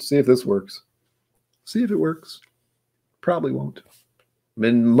 "What? Let's see if this works. See if it works." Probably won't.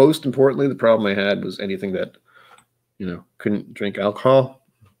 And most importantly, the problem I had was anything that, couldn't drink alcohol.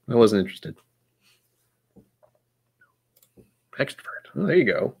 I wasn't interested. Extrovert. Oh, there you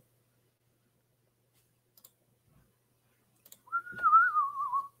go.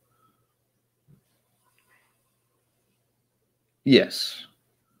 Yes.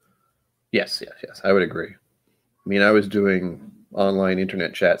 I would agree. I mean, I was doing online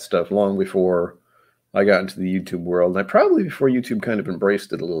internet chat stuff long before I got into the YouTube world, and probably before YouTube kind of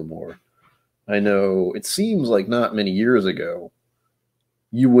embraced it a little more. I know it seems like not many years ago,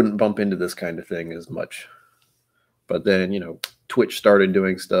 you wouldn't bump into this kind of thing as much. But then, you know, Twitch started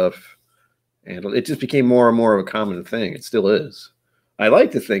doing stuff, and it just became more and more of a common thing. It still is. I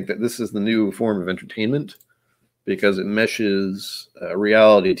like to think that this is the new form of entertainment because it meshes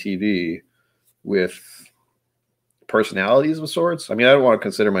reality TV with personalities of sorts. I mean, I don't want to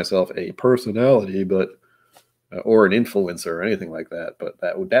consider myself a personality, but or an influencer or anything like that. But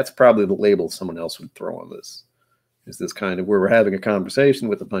that's probably the label someone else would throw on this. Is this kind of where we're having a conversation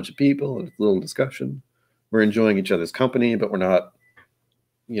with a bunch of people and a little discussion. We're enjoying each other's company, but we're not,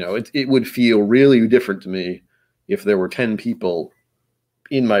 you know, it would feel really different to me if there were 10 people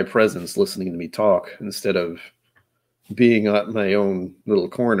in my presence listening to me talk instead of being at my own little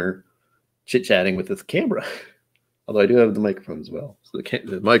corner chit-chatting with this camera. Although I do have the microphone as well. So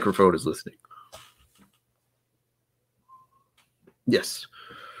the microphone is listening. Yes.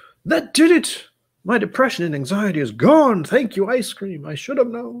 That did it. My depression and anxiety is gone. Thank you, ice cream. I should have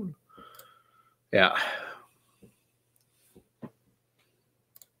known. Yeah.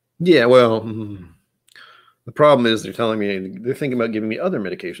 Yeah, well, the problem is they're thinking about giving me other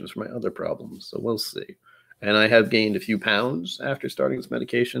medications for my other problems. So we'll see. And I have gained a few pounds after starting this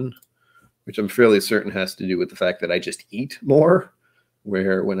medication, which I'm fairly certain has to do with the fact that I just eat more,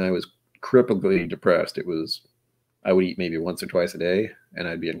 where when I was cripplingly depressed, I would eat maybe once or twice a day, and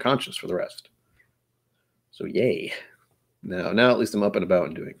I'd be unconscious for the rest. So yay. Now at least I'm up and about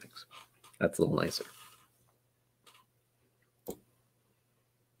and doing things. That's a little nicer.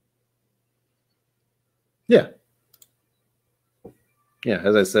 Yeah. Yeah,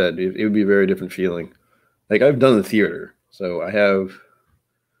 as I said, it would be a very different feeling. Like, I've done the theater, so I have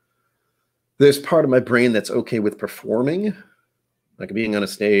this part of my brain that's okay with performing, like being on a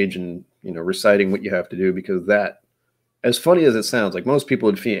stage and, you know, reciting what you have to do, because that, as funny as it sounds, like most people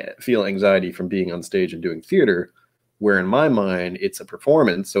would feel anxiety from being on stage and doing theater, where in my mind, it's a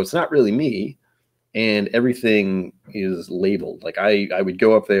performance, so it's not really me, and everything is labeled. Like I would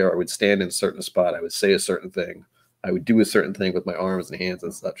go up there, I would stand in a certain spot, I would say a certain thing, I would do a certain thing with my arms and hands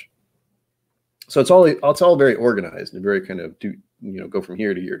and such. So it's all very organized and very kind of go from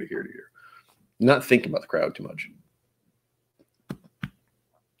here to here to here to here. Not think about the crowd too much.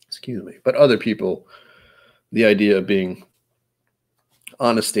 Excuse me. But other people, the idea of being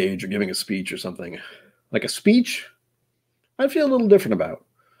on a stage or giving a speech or something, like a speech, I feel a little different about.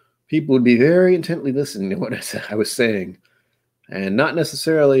 People would be very intently listening to what I was saying, and not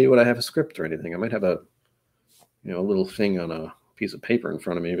necessarily would I have a script or anything. I might have a little thing on a piece of paper in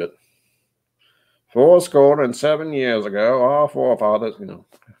front of me, but 407 years ago, our forefathers,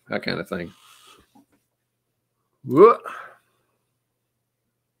 that kind of thing.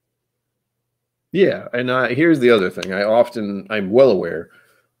 Yeah, and here's the other thing. I'm well aware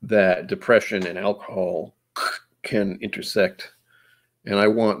that depression and alcohol can intersect, and I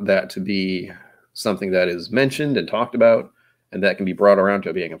want that to be something that is mentioned and talked about, and that can be brought around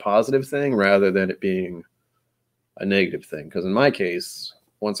to being a positive thing rather than it being a negative thing. Because in my case,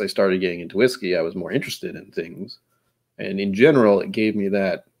 once I started getting into whiskey, I was more interested in things, and in general, it gave me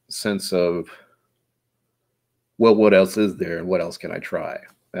that sense of, well, what else is there, and what else can I try?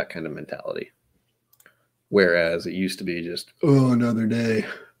 That kind of mentality. Whereas it used to be just, oh, another day.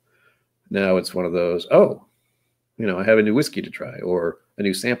 Now it's one of those, oh, I have a new whiskey to try, or a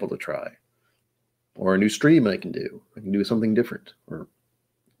new sample to try, or a new stream I can do. I can do something different, or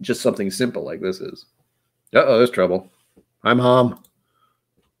just something simple like this is. Uh-oh, there's trouble. I'm Hom.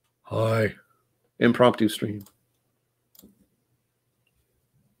 Hi. Impromptu stream.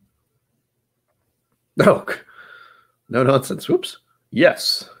 Oh, no nonsense. Whoops.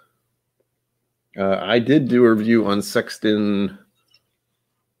 Yes. I did do a review on Sexton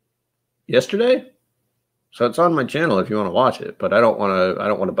yesterday, so it's on my channel if you want to watch it. But I don't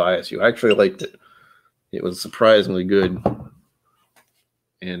want to bias you. I actually liked it. It was surprisingly good.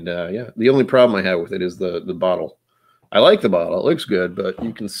 And yeah, the only problem I have with it is the bottle. I like the bottle; it looks good, but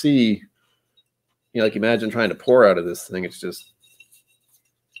you can see, like imagine trying to pour out of this thing. It's just,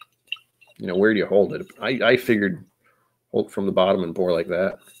 where do you hold it? I figured hold from the bottom and pour like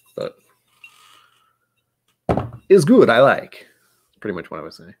that, but it's good. I like. That's pretty much what I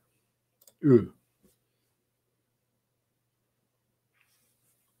was saying. Ooh.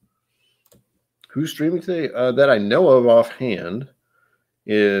 Who's streaming today? That I know of offhand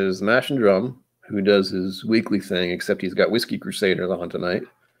is Mash and Drum, who does his weekly thing, except he's got Whiskey Crusaders on tonight.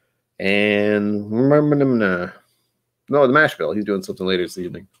 And no, the Mash Bill. He's doing something later this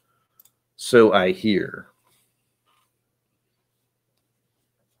evening. So I hear.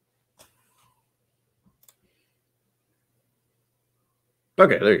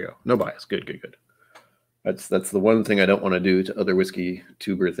 Okay, there you go. No bias. Good, good, good. That's the one thing I don't want to do to other whiskey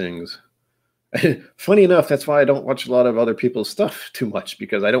tuber things. Funny enough, that's why I don't watch a lot of other people's stuff too much,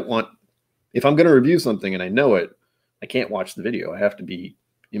 because I don't want, if I'm going to review something and I know it, I can't watch the video. I have to be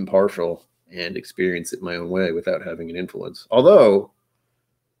impartial and experience it my own way without having an influence. Although,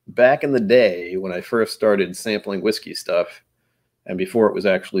 back in the day when I first started sampling whiskey stuff, and before it was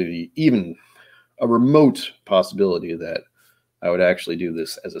actually even a remote possibility that I would actually do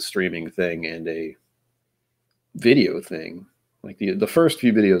this as a streaming thing and a video thing, like the first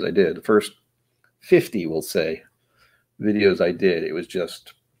few videos I did, the first 50, we'll say, videos I did, it was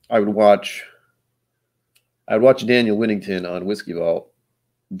just, I would watch Daniel Winnington on Whiskey Vault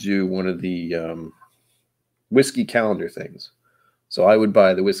do one of the whiskey calendar things. So I would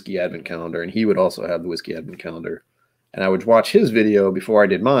buy the whiskey advent calendar, and he would also have the whiskey advent calendar. And I would watch his video before I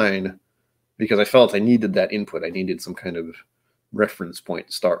did mine, because I felt I needed that input. I needed some kind of reference point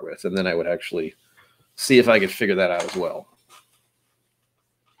to start with. And then I would actually see if I could figure that out as well.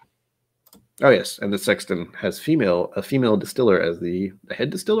 Oh, yes. And the Sexton has a female distiller as the head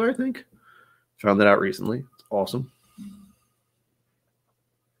distiller, I think. Found that out recently. It's awesome.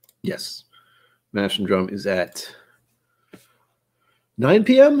 Yes. Mash and Drum is at 9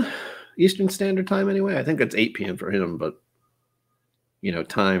 p.m. Eastern Standard Time anyway. I think that's 8 p.m. for him, but, you know,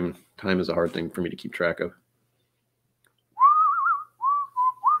 time is a hard thing for me to keep track of.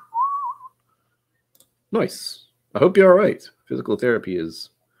 Nice. I hope you're all right. Physical therapy is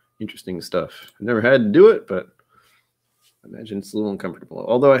interesting stuff. I've never had to do it, but I imagine it's a little uncomfortable.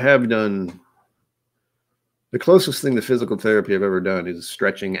 Although I have done, the closest thing to physical therapy I've ever done is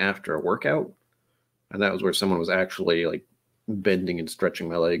stretching after a workout. And that was where someone was actually like bending and stretching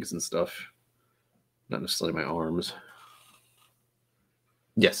my legs and stuff. Not necessarily my arms.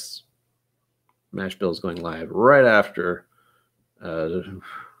 Yes. Mash Bill is going live right after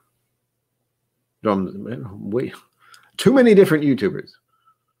wait, too many different YouTubers.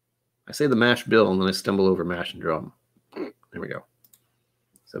 I say the Mash Bill and then I stumble over Mash and Drum. There we go.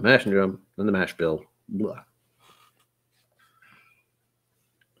 So Mash and Drum, then the Mash Bill. Blah.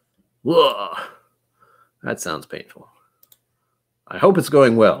 Whoa. That sounds painful. I hope it's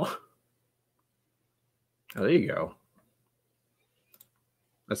going well. Oh, there you go.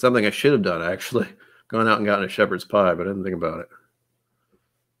 That's something I should have done, actually. Gone out and gotten a shepherd's pie, but I didn't think about it.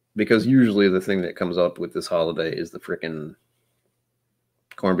 Because usually the thing that comes up with this holiday is the frickin'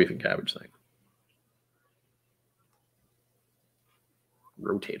 corned beef and cabbage thing.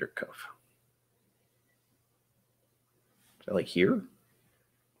 Rotator cuff. Is that like here? I'm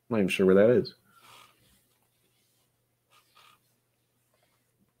not even sure where that is.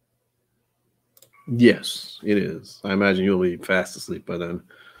 Yes, it is. I imagine you'll be fast asleep by then.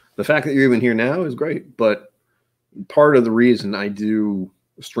 The fact that you're even here now is great, but part of the reason I do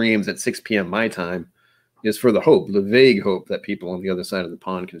streams at 6 p.m. my time is for the hope, the vague hope that people on the other side of the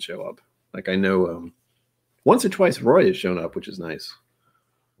pond can show up. Like I know once or twice Roy has shown up, which is nice.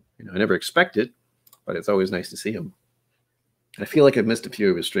 You know, I never expect it, but it's always nice to see him. I feel like I've missed a few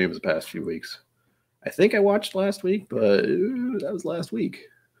of his streams the past few weeks. I think I watched last week, but that was last week.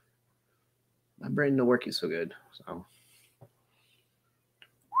 My brain no working so good, so.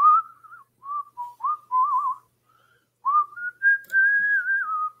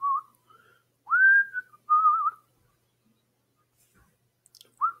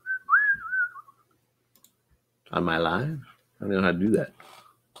 On my live? I don't know how to do that.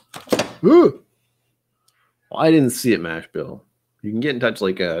 Ooh! Well, I didn't see it, Mash Bill. You can get in touch,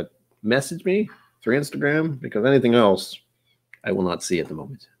 like message me through Instagram, because anything else I will not see at the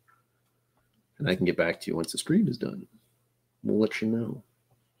moment. And I can get back to you once the stream is done. We'll let you know.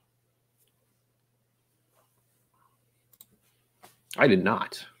 I did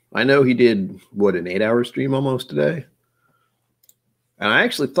not. I know he did, what, an 8-hour stream almost today? And I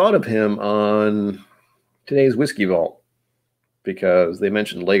actually thought of him on today's Whiskey Vault because they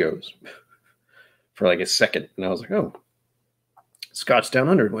mentioned Legos for like a second. And I was like, oh, Scotch Down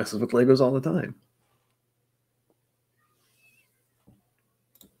Under messes with Legos all the time.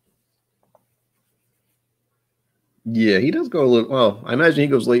 Yeah, he does go a little, well, I imagine he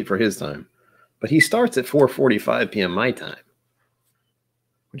goes late for his time. But he starts at 4:45 p.m. my time,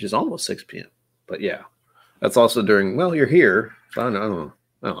 which is almost 6 p.m. But yeah, that's also during, well, you're here. So I don't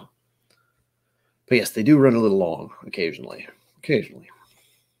know. But yes, they do run a little long occasionally.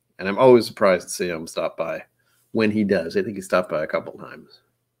 And I'm always surprised to see him stop by when he does. I think he stopped by a couple times.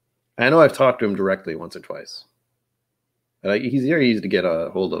 I know I've talked to him directly once or twice. He's very easy to get a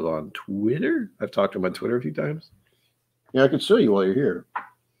hold of on Twitter. I've talked to him on Twitter a few times. Yeah, I could show you while you're here.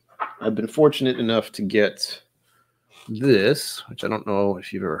 I've been fortunate enough to get this, which I don't know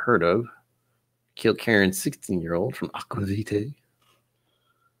if you've ever heard of. Kill Karen 16-year-old from Aquavite.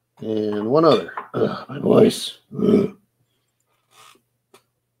 And one other. My voice.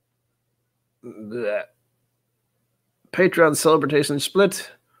 That Patreon celebration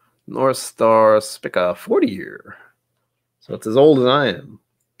split. North Star Spica 40-year. So it's as old as I am,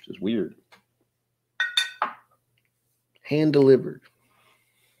 which is weird. Hand delivered.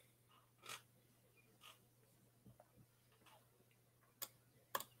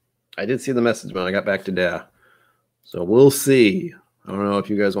 I did see the message when I got back to Da. So we'll see. I don't know if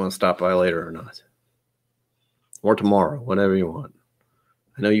you guys want to stop by later or not. Or tomorrow, whatever you want.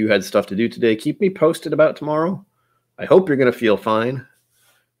 I know you had stuff to do today. Keep me posted about tomorrow. I hope you're going to feel fine.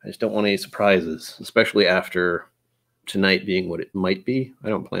 I just don't want any surprises, especially after tonight being what it might be. I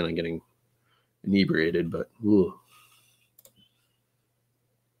don't plan on getting inebriated, but ugh.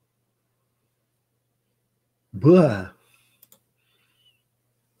 Blah.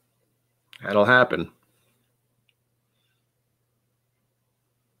 That'll happen.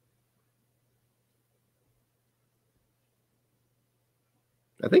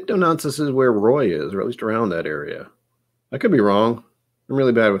 I think Dononsis is where Roy is, or at least around that area. I could be wrong. I'm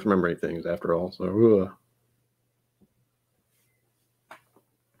really bad with remembering things, after all. So,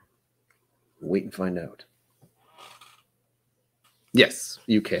 wait and find out. Yes,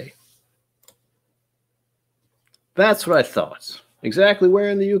 UK. That's what I thought. Exactly where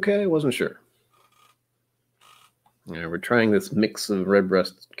in the UK? I wasn't sure. Yeah, we're trying this mix of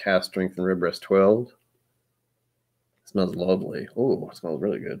Redbreast Cask Strength and Redbreast 12. It smells lovely. Oh, it smells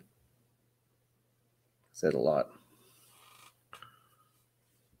really good. Said a lot.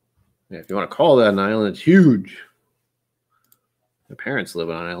 Yeah, if you want to call that an island, it's huge. My parents live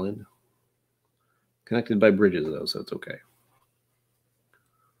on an island. Connected by bridges, though, so it's okay.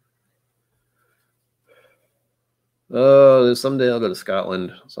 Oh, someday I'll go to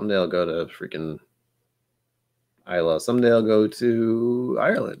Scotland. Someday I'll go to freaking Islay. Someday I'll go to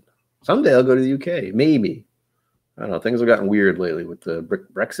Ireland. Someday I'll go to the UK. Maybe. I don't know. Things have gotten weird lately with the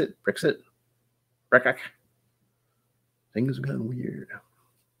Brexit. Things have gotten weird.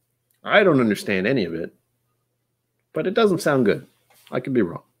 I don't understand any of it, but it doesn't sound good. I could be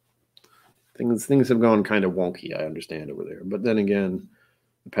wrong. Things have gone kind of wonky, I understand, over there. But then again,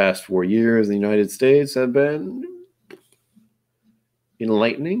 the past 4 years in the United States have been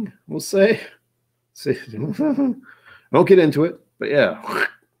enlightening, we'll say. Won't get into it, but yeah.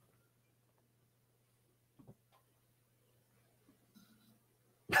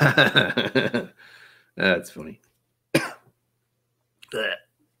 That's funny.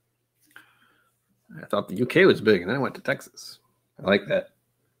 I thought the UK was big, and then I went to Texas. I like that.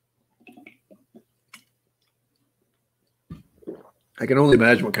 I can only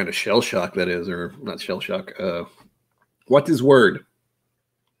imagine what kind of shell shock that is, or not shell shock. What is word?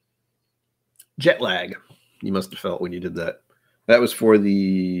 Jet lag. You must have felt when you did that. That was for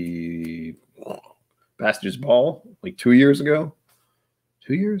the Bastards Ball, like 2 years ago.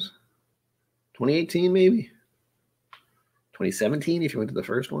 2 years? 2018, maybe? 2017, if you went to the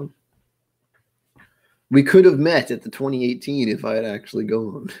first one. We could have met at the 2018 if I had actually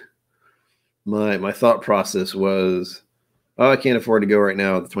gone. My thought process was, oh, I can't afford to go right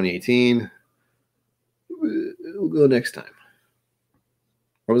now at the 2018. We'll go next time.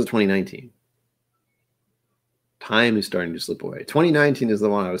 Or was it 2019? Time is starting to slip away. 2019 is the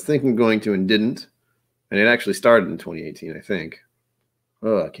one I was thinking of going to and didn't. And it actually started in 2018, I think.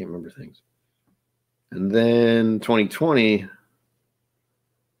 Oh, I can't remember things. And then 2020.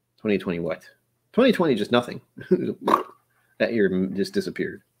 2020 what? 2020, just nothing. That year just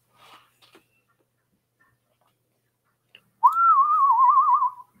disappeared.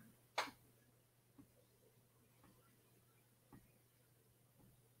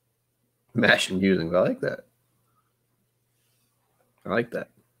 Mashing musings. I like that. I like that.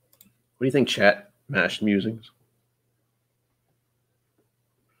 What do you think, chat? Mashed musings?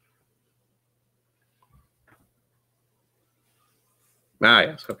 Ah,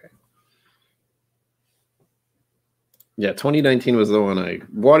 yes. Okay. Yeah, 2019 was the one I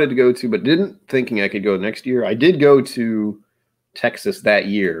wanted to go to, but didn't, thinking I could go next year. I did go to Texas that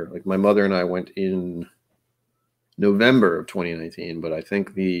year. Like, my mother and I went in November of 2019, but I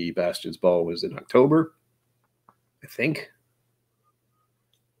think the Bastards Ball was in October. I think.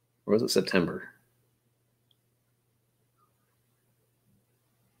 Or was it September?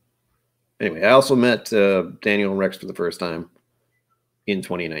 Anyway, I also met Daniel and Rex for the first time in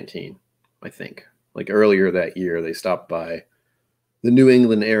 2019, I think. Like earlier that year, they stopped by the New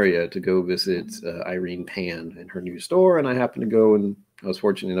England area to go visit Irene Pan in her new store, and I happened to go, and I was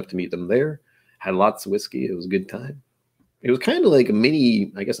fortunate enough to meet them there. Had lots of whiskey. It was a good time. It was kind of like a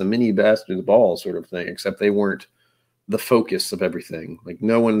mini, I guess, a mini Bastard's Ball sort of thing, except they weren't the focus of everything. Like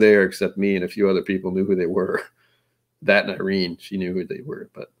no one there except me and a few other people knew who they were. That and Irene, she knew who they were,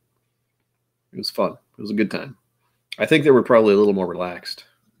 but it was fun. It was a good time. I think they were probably a little more relaxed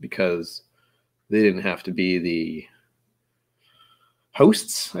because they didn't have to be the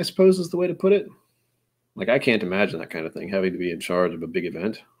hosts, I suppose is the way to put it. Like I can't imagine that kind of thing, having to be in charge of a big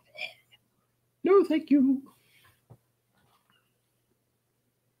event. No, thank you.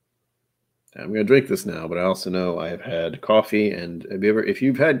 I'm going to drink this now, but I also know I have had coffee. And if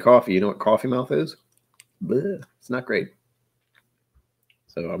you've had coffee, you know what coffee mouth is? Bleh, it's not great.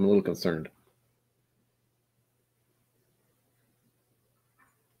 So I'm a little concerned.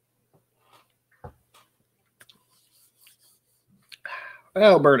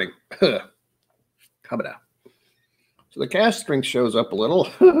 Oh, burning. How about that? So the Cask drink shows up a little.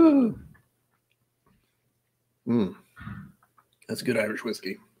 That's good Irish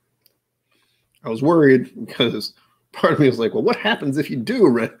whiskey. I was worried because part of me was like, well, what happens if you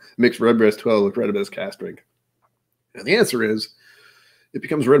do mix Redbreast 12 with Redbreast Cask drink? And the answer is it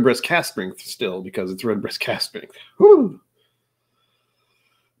becomes Redbreast Cask strength still because it's Redbreast Cask strength. Woo!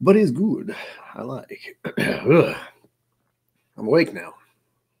 But it's good. I like. I'm awake now.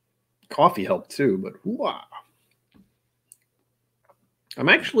 Coffee helped too, but wow.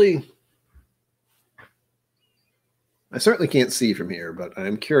 I certainly can't see from here, but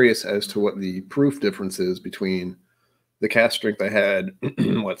I'm curious as to what the proof difference is between the Cask strength I had,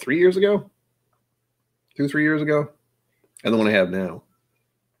 what, 3 years ago? 2-3 years ago? And the one I have now.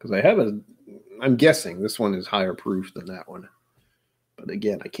 Because I'm guessing this one is higher proof than that one. But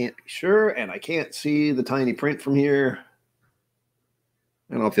again, I can't be sure, and I can't see the tiny print from here.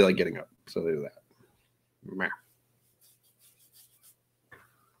 I don't feel like getting up, so there's that.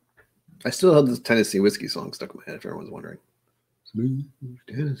 I still have this Tennessee whiskey song stuck in my head, if everyone's wondering. Smooth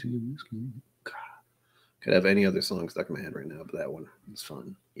Tennessee whiskey. God. Could have any other song stuck in my head right now, but that one is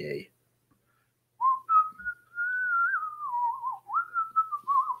fun. Yay.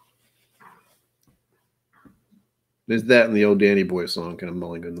 There's that and the old Danny Boy song kind of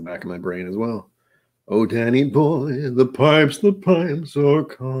mulling in the back of my brain as well. Oh, Danny Boy, the pipes are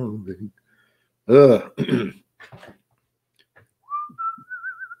calling. Trying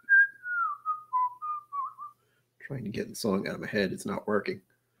to get the song out of my head. It's not working.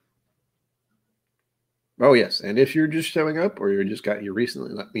 Oh, yes. And if you're just showing up or you just got here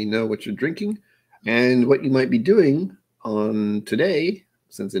recently, let me know what you're drinking and what you might be doing on today,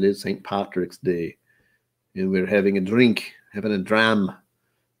 since it is St. Patrick's Day. And we're having a drink, having a dram,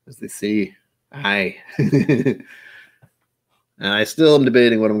 as they say. Aye. And I still am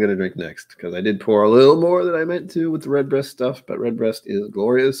debating what I'm going to drink next because I did pour a little more than I meant to with the Redbreast stuff, but Redbreast is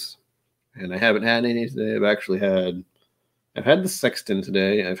glorious. And I haven't had any today. I've had the Sexton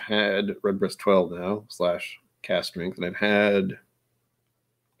today. I've had Redbreast 12 now, / Cask strength. And I've had,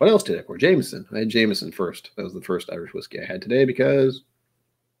 what else did I pour? Jameson. I had Jameson first. That was the first Irish whiskey I had today because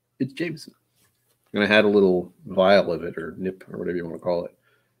it's Jameson. And I had a little vial of it, or nip, or whatever you want to call it.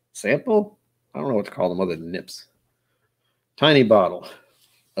 Sample? I don't know what to call them other than nips. Tiny bottle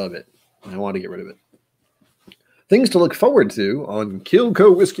of it. I want to get rid of it. Things to look forward to on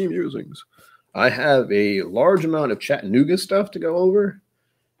KIllco Whiskey Musings. I have a large amount of Chattanooga stuff to go over,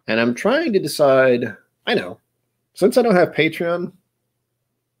 and I'm trying to decide, I know, since I don't have Patreon,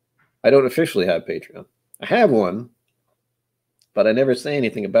 I don't officially have Patreon. I have one, but I never say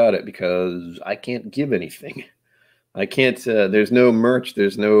anything about it because I can't give anything. I can't, there's no merch,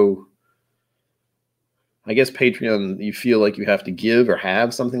 there's no, I guess Patreon, you feel like you have to give or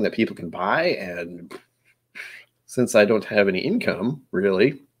have something that people can buy, and since I don't have any income,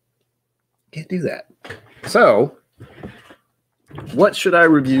 really, can't do that. So, what should I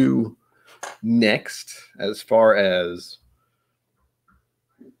review next as far as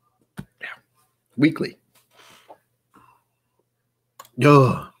weekly?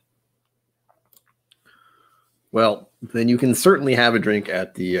 Well, then you can certainly have a drink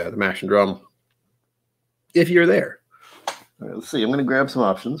at the Mash and Drum if you're there. All right, let's see. I'm going to grab some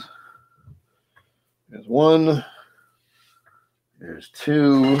options. There's one. There's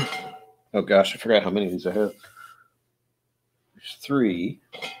two. Oh, gosh, I forgot how many of these I have. There's three.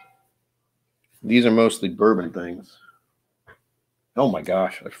 These are mostly bourbon things. Oh, my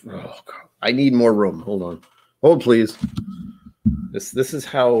gosh. I need more room. Hold on. Hold, please. This is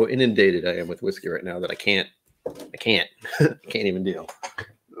how inundated I am with whiskey right now that I can't even deal.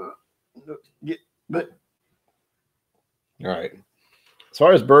 But all right. As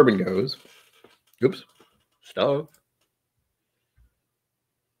far as bourbon goes, oops, stuff.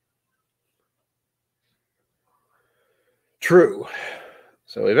 True.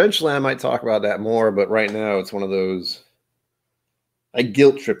 So eventually I might talk about that more, but right now it's one of those, I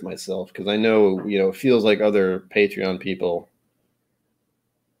guilt trip myself because I know, it feels like other Patreon people,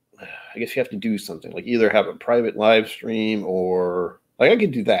 I guess you have to do something, like either have a private live stream or, like, I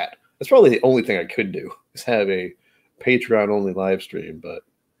could do that. That's probably the only thing I could do, is have a Patreon-only live stream, but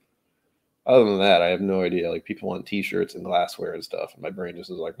other than that, I have no idea. Like, people want t-shirts and glassware and stuff, and my brain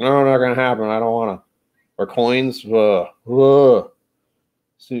just is like, no, not going to happen. I don't want to. Or coins. So,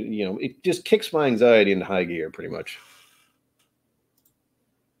 it just kicks my anxiety into high gear, pretty much.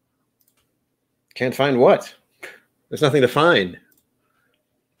 Can't find what? There's nothing to find.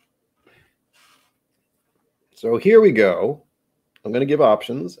 So here we go. I'm going to give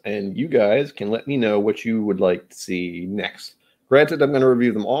options, and you guys can let me know what you would like to see next. Granted, I'm going to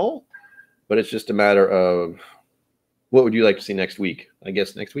review them all, but it's just a matter of what would you like to see next week? I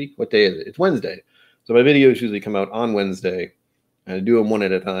guess next week? What day is it? It's Wednesday. So my videos usually come out on Wednesday, and I do them one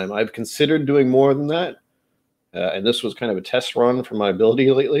at a time. I've considered doing more than that, and this was kind of a test run for my ability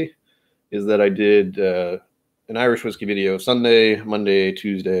lately, is that I did an Irish whiskey video Sunday, Monday,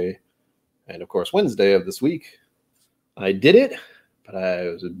 Tuesday, and of course Wednesday of this week. I did it, but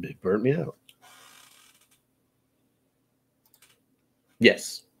it burnt me out.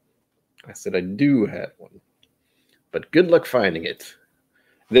 Yes, I said I do have one, but good luck finding it.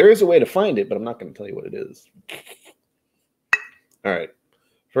 There is a way to find it, but I'm not going to tell you what it is. All right.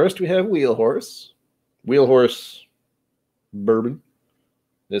 First, we have Wheel Horse. Wheel Horse bourbon.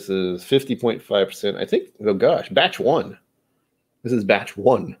 This is 50.5%. I think, oh gosh, batch 1. This is batch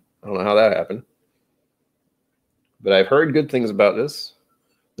 1. I don't know how that happened. But I've heard good things about this.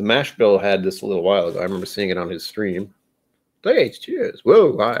 The Mash Bill had this a little while ago. I remember seeing it on his stream. Hey, cheers.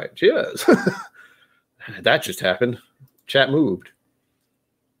 Whoa, hi, cheers. That just happened. Chat moved.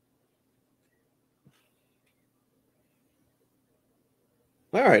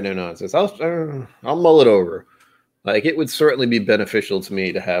 All right, no nonsense. I'll mull it over. Like, it would certainly be beneficial to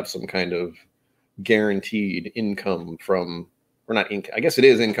me to have some kind of guaranteed income from, or not income, I guess it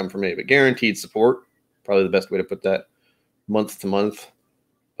is income for me, but guaranteed support. Probably the best way to put that, month to month.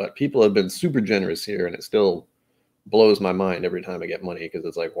 But people have been super generous here, and it still blows my mind every time I get money, because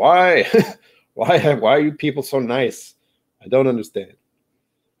it's like, why? why are you people so nice? I don't understand.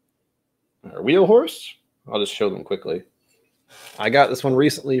 Our Wheel Horse, I'll just show them quickly. I got this one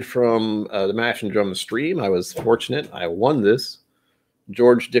recently from the Mash and Drum stream. I was fortunate. I won this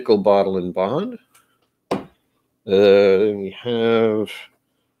George Dickel Bottle and Bond. We have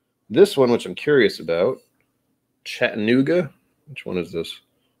this one, which I'm curious about. Chattanooga. Which one is this?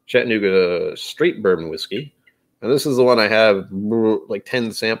 Chattanooga Straight Bourbon Whiskey. And this is the one I have like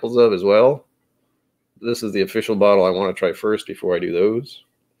 10 samples of as well. This is the official bottle I want to try first before I do those.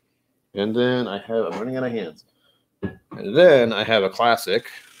 And then I'm running out of hands. And then I have a classic.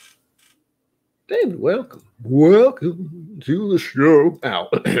 David, welcome. Welcome to the show. Ow.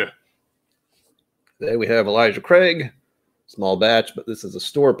 Then we have Elijah Craig. Small batch, but this is a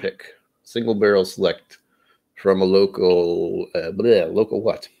store pick. Single barrel select from a local, local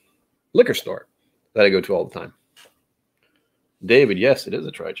what? Liquor store that I go to all the time. David, yes, it is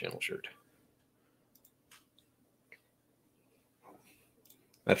a Tri-Channel shirt.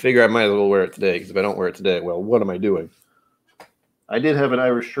 I figure I might as well wear it today, because if I don't wear it today, well, what am I doing? I did have an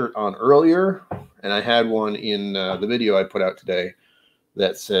Irish shirt on earlier, and I had one in the video I put out today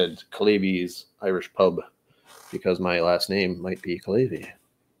that said Calavy's Irish Pub, because my last name might be Calavy.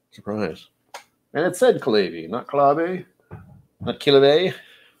 Surprise. And it said Calavy, not Calavy, not Killavay,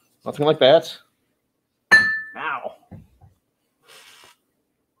 nothing like that. Ow.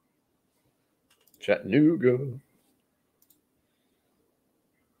 Chattanooga.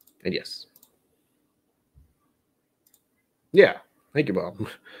 And yes. Yeah. Thank you, Bob.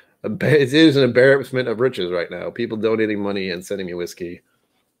 It is an embarrassment of riches right now. People donating money and sending me whiskey.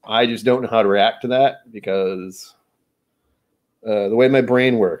 I just don't know how to react to that, because the way my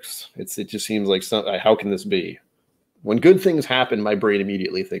brain works, it just seems like how can this be? When good things happen, my brain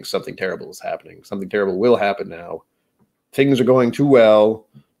immediately thinks something terrible is happening. Something terrible will happen now. Things are going too well.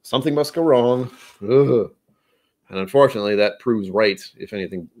 Something must go wrong. Ugh. And unfortunately, that proves right if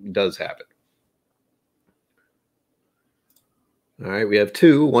anything does happen. All right, we have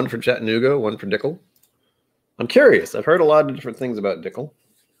two. One for Chattanooga, one for Dickel. I'm curious. I've heard a lot of different things about Dickel.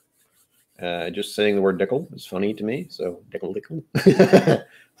 Just saying the word Dickel is funny to me. So, Dickel.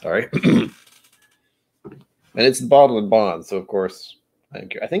 Sorry. And it's the Bottle and Bond. So, of course,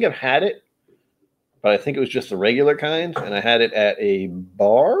 I think I've had it, but I think it was just a regular kind. And I had it at a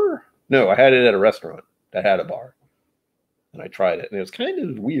bar. No, I had it at a restaurant that had a bar. And I tried it. And it was kind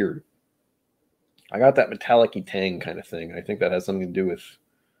of weird. I got that metallic-y tang kind of thing. I think that has something to do with,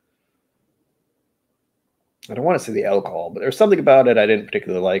 I don't want to say the alcohol, but there's something about it I didn't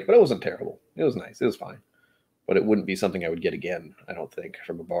particularly like, but it wasn't terrible. It was nice. It was fine. But it wouldn't be something I would get again, I don't think,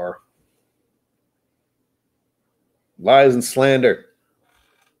 from a bar. Lies and slander.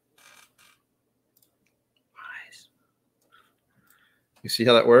 Lies. You see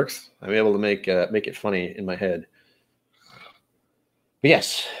how that works? I'm able to make it funny in my head. But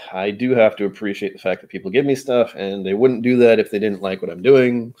yes, I do have to appreciate the fact that people give me stuff, and they wouldn't do that if they didn't like what I'm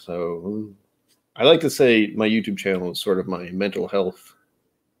doing. So I like to say my YouTube channel is sort of my mental health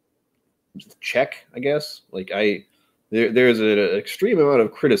check, I guess. Like there's an extreme amount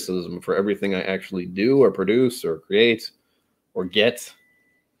of criticism for everything I actually do or produce or create or get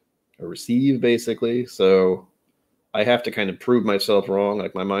or receive, basically. So I have to kind of prove myself wrong.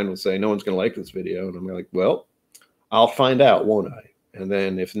 Like my mind will say, no one's going to like this video. And I'm like, well, I'll find out, won't I? And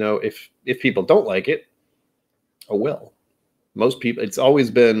then if people don't like it, oh well. Most people, it's always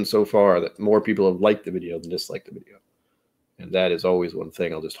been so far that more people have liked the video than disliked the video. And that is always one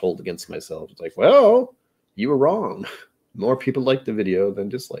thing I'll just hold against myself. It's like, well, you were wrong. More people liked the video than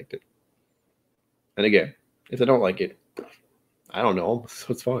disliked it. And again, if they don't like it, I don't know. So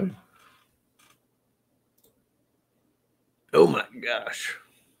it's fine. Oh my gosh.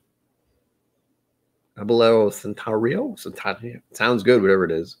 Below Centario? Sounds good, whatever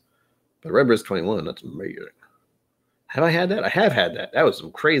it is. But Red Brisk 21, that's amazing. Have I had that? I have had that. That was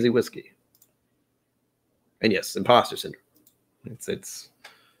some crazy whiskey. And yes, imposter syndrome. It's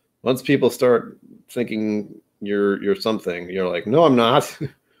once people start thinking you're something, you're like, no, I'm not.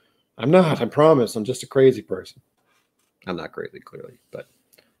 I'm not. I promise. I'm just a crazy person. I'm not crazy, clearly. But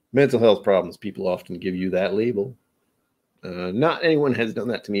mental health problems, people often give you that label. Not anyone has done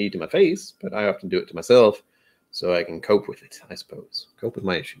that to me to my face, but I often do it to myself so I can cope with it, I suppose. Cope with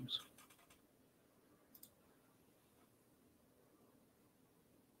my issues.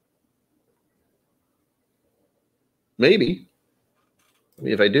 Maybe. I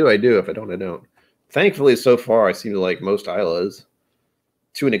mean, if I do, I do. If I don't, I don't. Thankfully, so far, I seem to like most Islays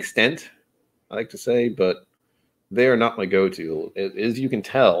to an extent, I like to say, but they are not my go-to. As you can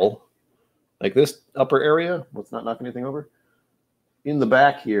tell, like this upper area, let's not knock anything over. In the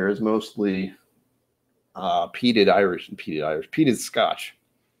back here is mostly peated Scotch,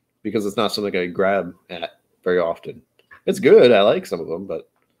 because it's not something I grab at very often. It's good. I like some of them, but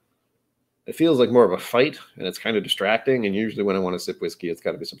it feels like more of a fight, and it's kind of distracting. And usually when I want to sip whiskey, it's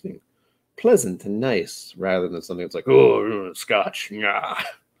got to be something pleasant and nice rather than something that's like, oh, Scotch. Nah.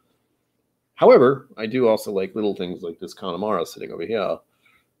 However, I do also like little things like this Connemara sitting over here.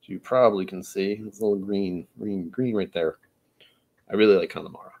 You probably can see it's a little green right there. I really like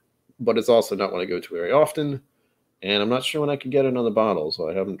Connemara, but it's also not one I go to very often, and I'm not sure when I can get another bottle, so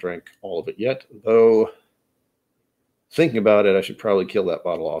I haven't drank all of it yet, though thinking about it, I should probably kill that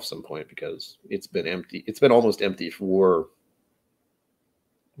bottle off some point because it's been empty. It's been almost empty for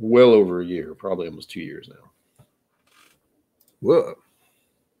well over a year, probably almost 2 years now. Whoa.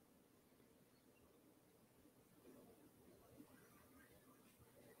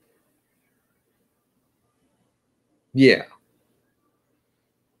 Yeah.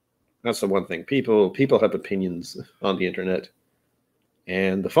 That's the one thing. People have opinions on the internet.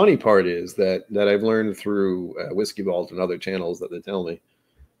 And the funny part is that I've learned through Whiskey Vault and other channels that they tell me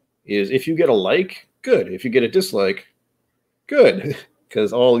is if you get a like, good. If you get a dislike, good.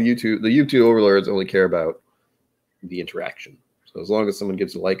 Because the YouTube overlords only care about the interaction. So as long as someone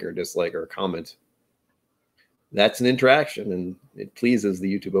gives a like or a dislike or a comment, that's an interaction, and it pleases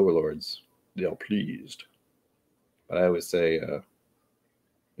the YouTube overlords. They're pleased. But I always say,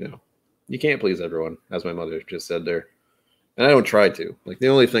 you can't please everyone, as my mother just said there. And I don't try to. Like, the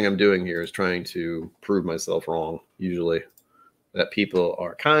only thing I'm doing here is trying to prove myself wrong, usually. That people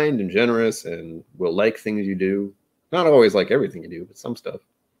are kind and generous and will like things you do. Not always like everything you do, but some stuff.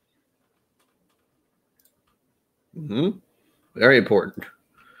 Very important.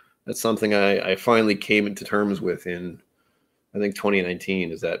 That's something I finally came into terms with in, I think,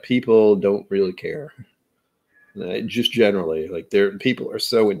 2019, is that people don't really care. Just generally, like, people are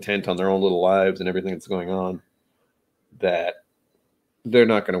so intent on their own little lives and everything that's going on that they're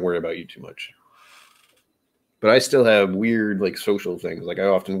not going to worry about you too much. But I still have weird, like, social things. Like, I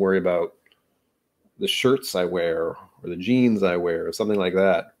often worry about the shirts I wear or the jeans I wear or something like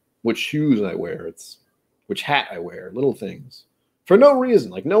that. Which shoes I wear. Which hat I wear. Little things. For no reason.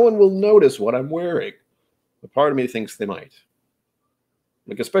 Like, no one will notice what I'm wearing. But part of me thinks they might.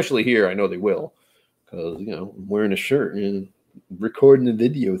 Like, especially here, I know they will. Because, I'm wearing a shirt and recording a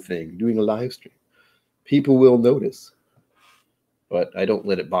video thing, doing a live stream. People will notice. But I don't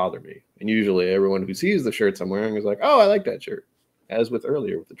let it bother me. And usually everyone who sees the shirts I'm wearing is like, oh, I like that shirt, as with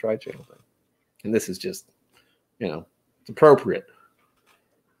earlier with the tri-channel thing. And this is just, you know, it's appropriate.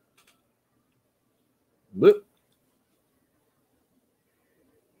 But,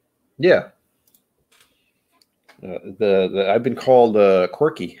 yeah. I've been called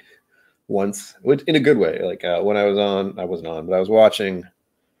quirky once, which in a good way. Like when I wasn't on, but I was watching.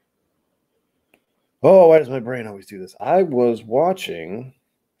 Oh, why does my brain always do this? I was watching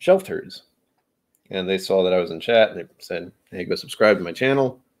Shelf Turds, and they saw that I was in chat, and they said, "Hey, go subscribe to my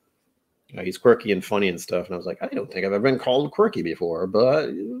channel. He's quirky and funny and stuff." And I was like, "I don't think I've ever been called quirky before, but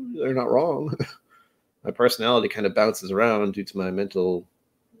they're not wrong." My personality kind of bounces around due to my mental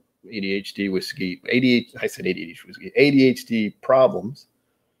ADHD ADHD problems.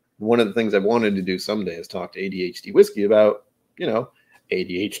 One of the things I've wanted to do someday is talk to ADHD Whiskey about, you know,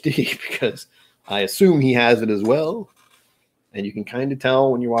 ADHD, because I assume he has it as well. And you can kind of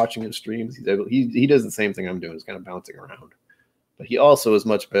tell when you're watching his streams. He does the same thing I'm doing. He's kind of bouncing around. But he also is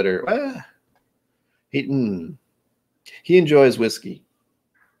much better. He enjoys whiskey.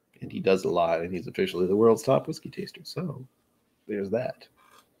 And he does a lot. And he's officially the world's top whiskey taster. So there's that.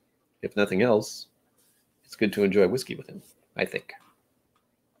 If nothing else, it's good to enjoy whiskey with him, I think.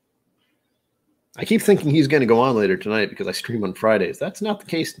 I keep thinking he's going to go on later tonight because I stream on Fridays. That's not the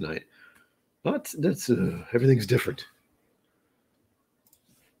case tonight. Everything's different.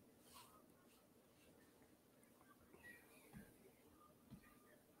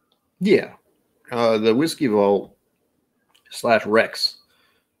 Yeah. The Whiskey Vault / Rex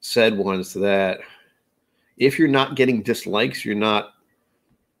said once that if you're not getting dislikes, you're not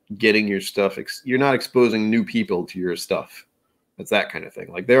getting your stuff. You're not exposing new people to your stuff. It's that kind of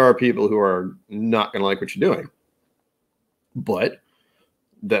thing. Like there are people who are not going to like what you're doing, but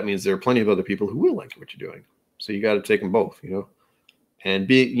that means there are plenty of other people who will like what you're doing. So you got to take them both, you know, and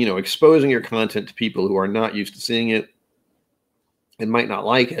exposing your content to people who are not used to seeing it and might not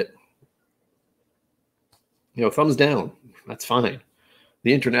like it. You know, thumbs down. That's fine.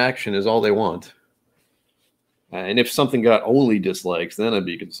 The interaction is all they want. And if something got only dislikes, then I'd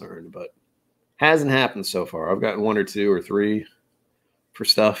be concerned, but hasn't happened so far. I've gotten 1 or 2 or 3 for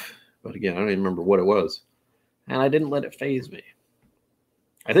stuff, but again, I don't even remember what it was. And I didn't let it faze me.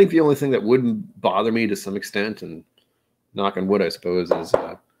 I think the only thing that wouldn't bother me to some extent, and knock on wood, I suppose, is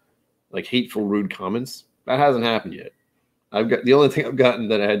like hateful, rude comments. That hasn't happened yet. The only thing I've gotten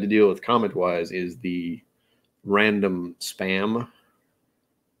that I had to deal with comment-wise is the random spam.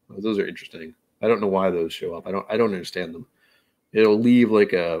 Those are interesting. I don't know why those show up. I don't understand them. It'll leave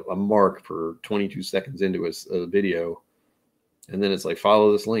like a mark for 22 seconds into a video, and then it's like,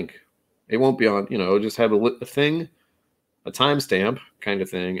 follow this link. It won't be on, it'll just have a thing, a timestamp kind of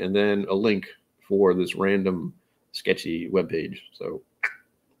thing, and then a link for this random sketchy webpage. So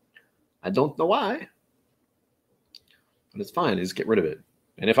I don't know why, but it's fine. Just get rid of it.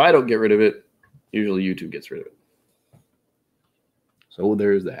 And if I don't get rid of it, usually YouTube gets rid of it. So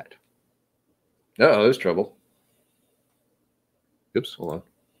there's that. Uh-oh, there's trouble. Oops, hold on.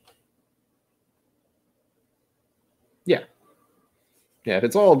 Yeah. Yeah, if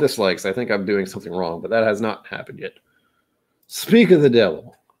it's all dislikes, I think I'm doing something wrong, but that has not happened yet. Speak of the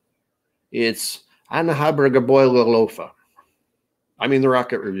devil. It's Anna Habergaboylofa. I mean, the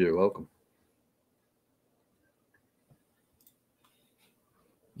Rocket Review. Welcome.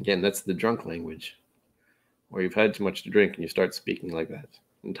 Again, that's the drunk language, where you've had too much to drink and you start speaking like that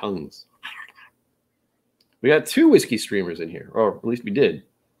in tongues. We got 2 whiskey streamers in here, or at least we did.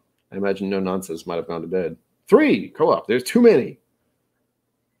 I imagine No Nonsense might have gone to bed. 3 co-op. There's too many.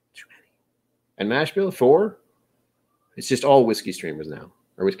 Too many. And Nashville, 4. It's just all whiskey streamers now,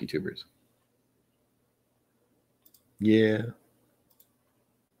 or whiskey tubers. Yeah.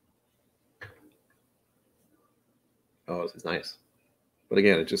 Oh, this is nice. But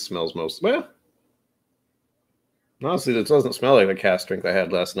again, it just smells well. Honestly, it doesn't smell like the Cask drink I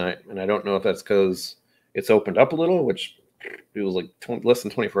had last night, and I don't know if that's because it's opened up a little, which it was like less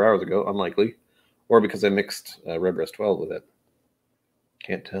than 24 hours ago, unlikely, or because I mixed Redbreast 12 with it.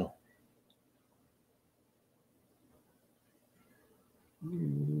 Can't tell.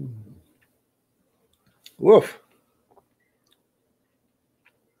 Woof.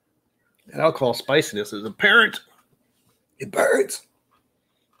 Alcohol spiciness is apparent. It burns.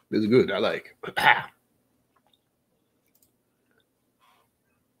 It's good. I like.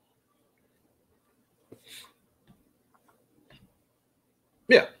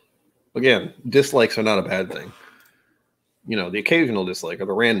 Yeah. Again, dislikes are not a bad thing. The occasional dislike or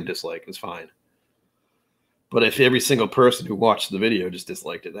the random dislike is fine. But if every single person who watched the video just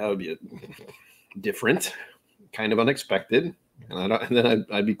disliked it, that would be different, kind of unexpected. And then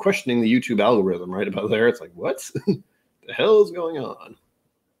I'd be questioning the YouTube algorithm right about there. It's like, what the hell is going on?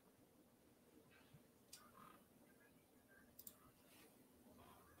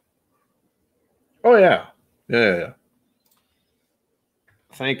 Oh yeah. Yeah.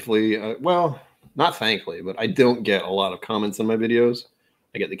 Thankfully, well, not thankfully, but I don't get a lot of comments on my videos.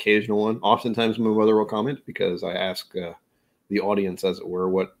 I get the occasional one. Oftentimes my mother will comment because I ask the audience, as it were,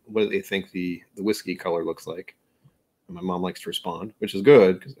 what do they think the whiskey color looks like. And my mom likes to respond, which is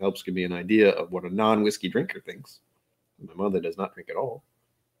good because it helps give me an idea of what a non-whiskey drinker thinks. My mother does not drink at all,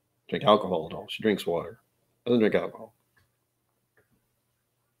 drink alcohol at all. She drinks water, doesn't drink alcohol.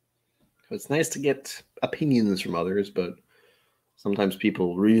 So it's nice to get opinions from others, but sometimes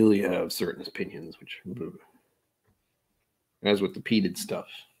people really have certain opinions, which, as with the peated stuff,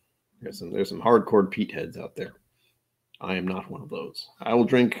 there's some hardcore peat heads out there. I am not one of those. I will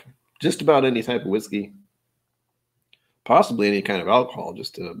drink just about any type of whiskey, possibly any kind of alcohol,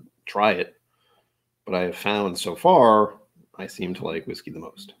 just to try it. But I have found so far, I seem to like whiskey the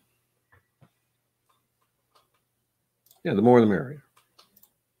most. Yeah, the more the merrier.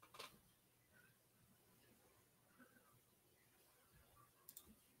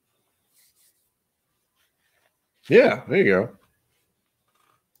 Yeah, there you go.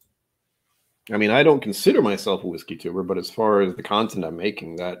 I mean, I don't consider myself a whiskey tuber, but as far as the content I'm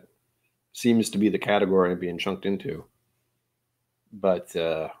making, that seems to be the category I'm being chunked into. But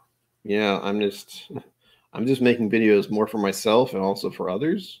yeah, I'm just making videos more for myself and also for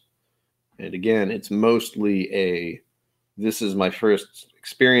others. And again, it's mostly this is my first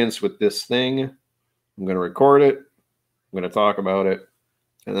experience with this thing. I'm going to record it. I'm going to talk about it.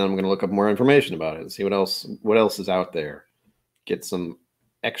 And then I'm going to look up more information about it and see what else is out there. Get some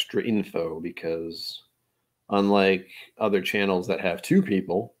extra info, because unlike other channels that have two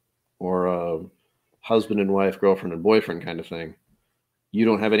people or a husband and wife, girlfriend and boyfriend kind of thing, you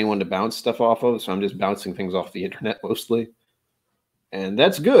don't have anyone to bounce stuff off of. So I'm just bouncing things off the internet mostly. And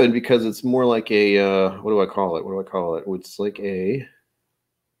that's good because it's more like a, what do I call it? It's like a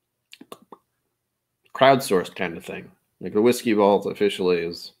crowdsourced kind of thing. Like the Whiskey Vault officially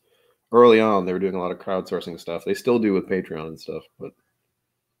is, early on, they were doing a lot of crowdsourcing stuff. They still do with Patreon and stuff, but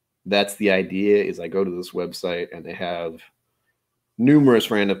that's the idea. Is I go to this website and they have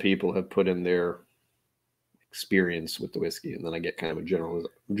numerous random people have put in their experience with the whiskey, and then I get kind of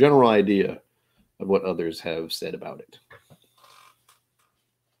a general idea of what others have said about it.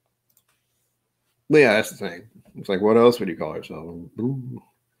 But yeah, that's the thing. It's like, what else would you call yourself? Ooh.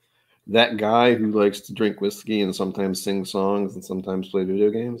 That guy who likes to drink whiskey and sometimes sing songs and sometimes play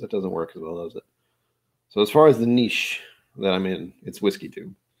video games, that doesn't work as well, does it? So as far as the niche that I'm in, it's whiskey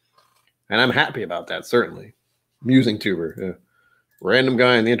tube. And I'm happy about that, certainly. Musing tuber. Yeah. Random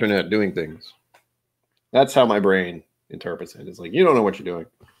guy on the internet doing things. That's how my brain interprets it. It's like, you don't know what you're doing.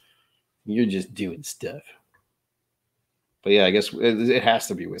 You're just doing stuff. But yeah, I guess it has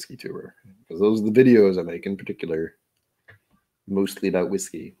to be whiskey tuber, because those are the videos I make in particular, mostly about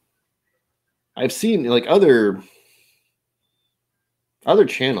whiskey. I've seen like other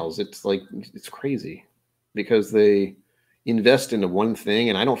channels. It's like, it's crazy because they invest into one thing,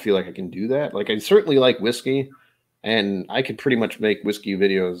 and I don't feel like I can do that. Like, I certainly like whiskey, and I could pretty much make whiskey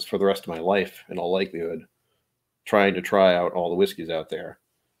videos for the rest of my life in all likelihood, trying to try out all the whiskeys out there.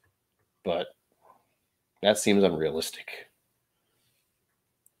 But that seems unrealistic.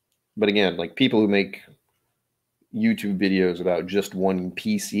 But again, like people who make YouTube videos about just one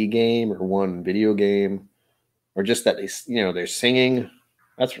PC game or one video game, or just that they're singing.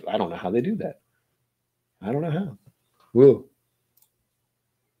 I don't know how they do that. I don't know how. Whoa.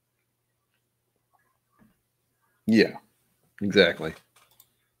 Yeah, exactly.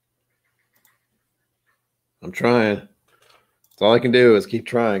 I'm trying. That's all I can do is keep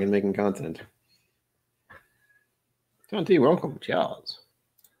trying and making content. John T, welcome. Cheers.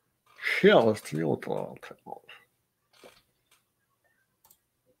 Cheers to your talk.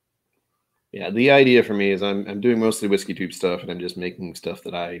 Yeah, the idea for me is I'm doing mostly whiskey tube stuff, and I'm just making stuff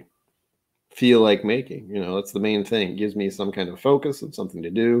that I feel like making. That's the main thing. It gives me some kind of focus and something to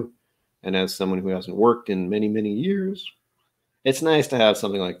do. And as someone who hasn't worked in many, many years, it's nice to have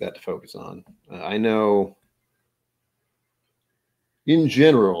something like that to focus on. I know in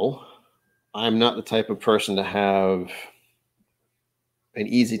general, I'm not the type of person to have an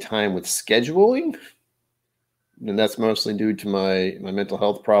easy time with scheduling. And that's mostly due to my mental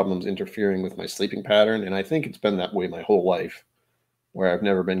health problems interfering with my sleeping pattern. And I think it's been that way my whole life, where I've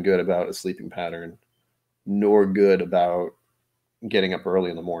never been good about a sleeping pattern, nor good about getting up early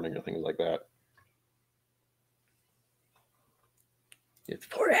in the morning or things like that. It's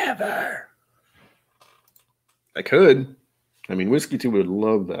forever. I could I mean, WhizzkyTube would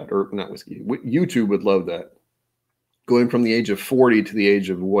love that, or not Whiskey. YouTube would love that. Going from the age of 40 to the age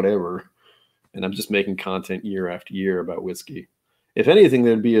of whatever, and I'm just making content year after year about whiskey. If anything,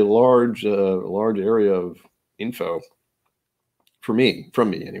 there'd be a large area of info for me, from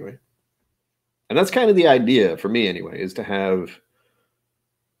me anyway. And that's kind of the idea for me anyway, is to have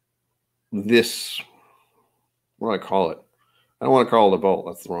this, what do I call it? I don't want to call it a vault.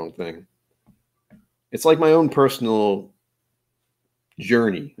 That's the wrong thing. It's like my own personal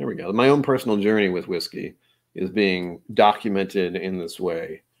journey. There we go. My own personal journey with whiskey is being documented in this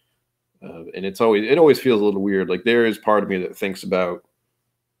way. And it always feels a little weird. Like there is part of me that thinks about,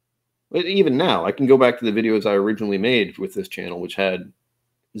 even now, I can go back to the videos I originally made with this channel, which had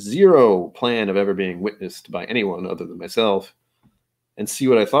zero plan of ever being witnessed by anyone other than myself, and see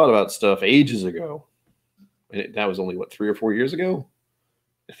what I thought about stuff ages ago. And that was only, what, 3 or 4 years ago?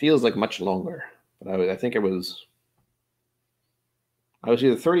 It feels like much longer. But I think I was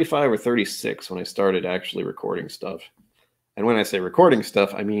either 35 or 36 when I started actually recording stuff. And when I say recording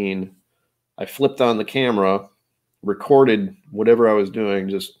stuff, I mean I flipped on the camera, recorded whatever I was doing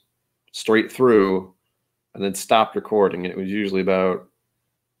just straight through, and then stopped recording. And it was usually about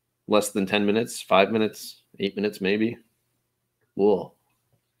less than 10 minutes, 5 minutes, 8 minutes maybe. Whoa.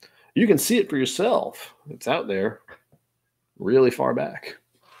 You can see it for yourself. It's out there really far back.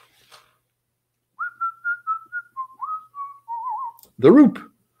 The Roop.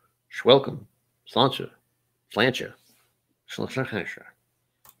 Schwelcome. Slancha. Flancha.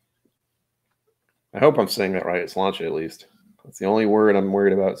 I hope I'm saying that right. It's Slancha at least. That's the only word I'm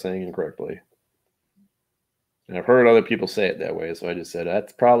worried about saying incorrectly. And I've heard other people say it that way, so I just said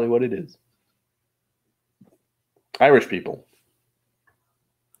that's probably what it is. Irish people.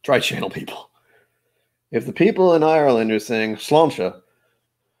 Tri-channel people. If the people in Ireland are saying Slancha,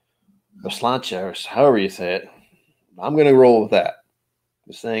 or Slancha, or however you say it, I'm going to roll with that.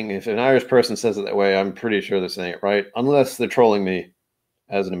 Just saying, if an Irish person says it that way, I'm pretty sure they're saying it right, unless they're trolling me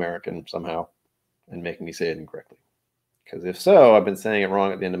as an American somehow and making me say it incorrectly. Because if so, I've been saying it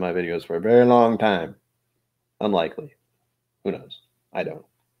wrong at the end of my videos for a very long time. Unlikely. Who knows? I don't.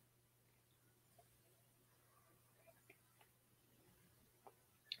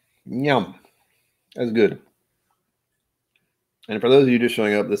 Yum. That's good. And for those of you just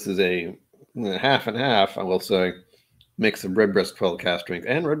showing up, this is a half and half, I will say, mix of Redbreast 12 cask strength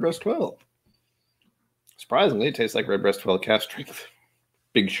and Redbreast 12. Surprisingly, it tastes like Redbreast 12 cask strength.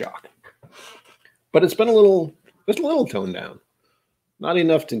 Big shock. But it's been just a little toned down. Not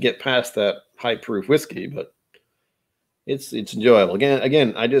enough to get past that high proof whiskey, but it's enjoyable.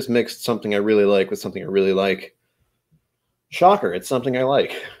 Again, I just mixed something I really like with something I really like. Shocker, it's something I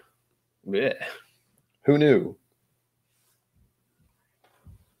like. Yeah. Who knew?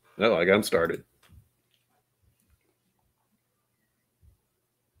 Oh, I got him started.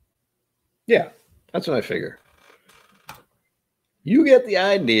 Yeah, that's what I figure. You get the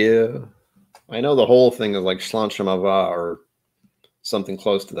idea. I know the whole thing is like Slancha Mava or something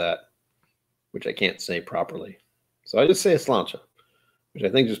close to that, which I can't say properly. So I just say a Slancha, which I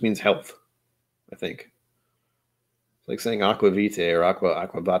think just means health. I think. It's like saying aqua vitae or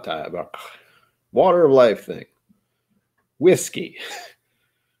aqua vitae, about water of life thing. Whiskey.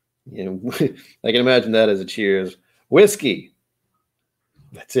 You know, I can imagine that as a cheers. Whiskey.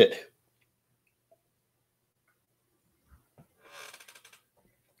 That's it.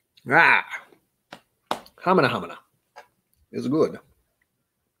 Ah, hamana. It's good.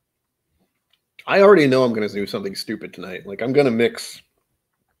 I already know I'm going to do something stupid tonight. Like, I'm going to mix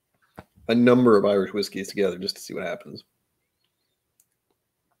a number of Irish whiskeys together just to see what happens.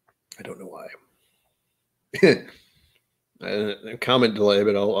 I don't know why. Comment delay,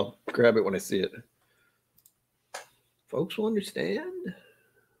 but I'll grab it when I see it. Folks will understand.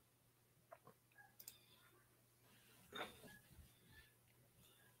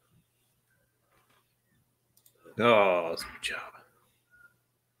 Oh, that's a good job.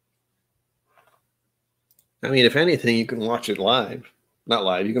 I mean, if anything, you can watch it live. Not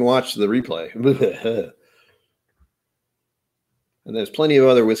live, you can watch the replay. And there's plenty of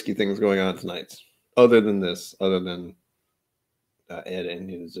other whiskey things going on tonight. Other than this, other than Ed and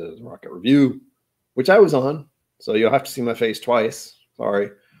his Rocket Review, which I was on. So you'll have to see my face twice. Sorry.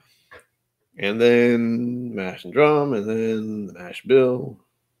 And then Mash and Drum, and then the Mash Bill.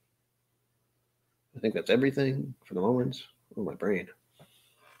 I think that's everything for the moment. Oh, my brain.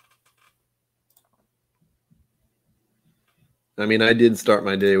 I mean, I did start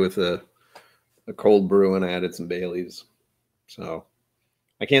my day with a cold brew, and I added some Baileys. So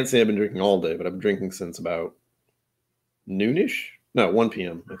I can't say I've been drinking all day, but I've been drinking since about noonish. No, 1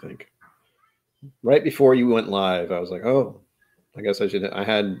 p.m., I think. Right before you went live, I was like, oh, I guess I should.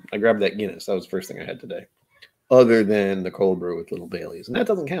 I grabbed that Guinness. That was the first thing I had today, other than the cold brew with little Baileys, and that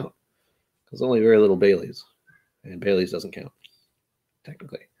doesn't count because only very little Baileys, and Baileys doesn't count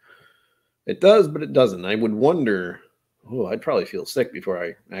technically. It does, but it doesn't. I would wonder. Oh, I'd probably feel sick before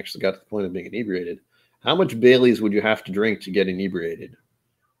I actually got to the point of being inebriated. How much Baileys would you have to drink to get inebriated?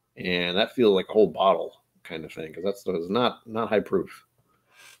 And that feels like a whole bottle kind of thing, because that's not high proof.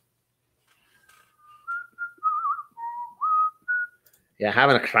 Yeah,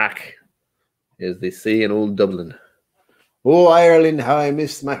 having a crack, as they say in old Dublin. Oh, Ireland, how I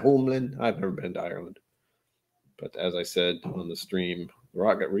miss my homeland. I've never been to Ireland. But as I said on the stream, the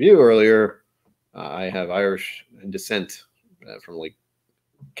Rocket Review earlier, I have Irish descent from like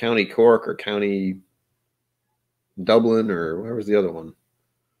County Cork or County Dublin, or where was the other one?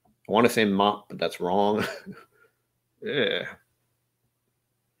 I want to say Mop, but that's wrong. Yeah.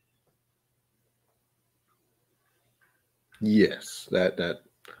 Yes,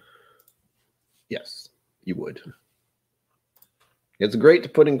 yes, you would. It's great to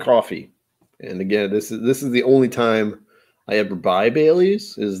put in coffee. And again, this is the only time I ever buy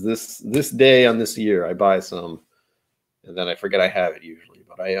Baileys, is this day on this year. I buy some, and then I forget I have it usually.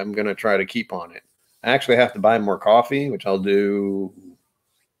 But I am going to try to keep on it. I actually have to buy more coffee, which I'll do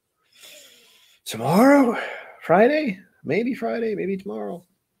tomorrow, Friday, maybe tomorrow.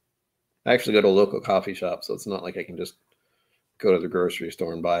 I actually go to a local coffee shop, so it's not like I can just go to the grocery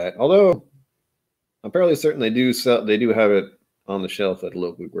store and buy it. Although I'm fairly certain they do have it on the shelf at a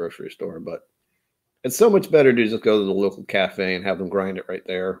local grocery store, but it's so much better to just go to the local cafe and have them grind it right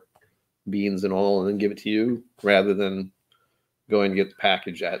there, beans and all, and then give it to you, rather than going to get the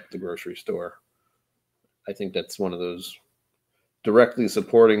package at the grocery store. I think that's one of those directly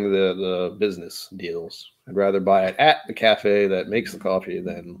supporting the business deals. I'd rather buy it at the cafe that makes the coffee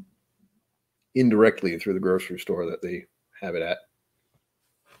than indirectly through the grocery store that they have it at.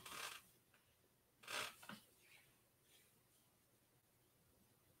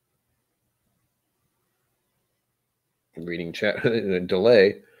 I'm reading chat in a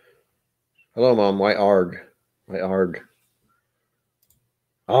delay. Hello, Mom. Why ARG? Why ARG?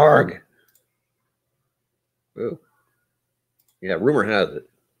 ARG! Oh. Yeah, rumor has it.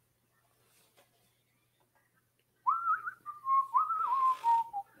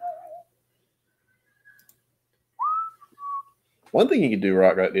 One thing you could do,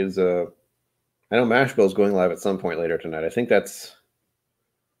 Rocket, is I know Mashbill's going live at some point later tonight. I think it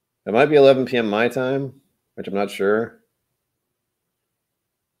might be 11 p.m. my time, which I'm not sure.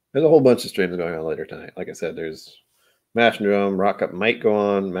 There's a whole bunch of streams going on later tonight. Like I said, there's Mash and Drum, Rock Up might go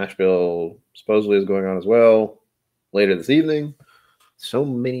on. Mashbill supposedly is going on as well later this evening. So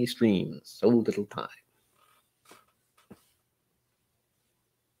many streams, so little time.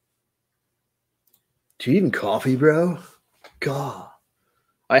 Do you even coffee, bro? God.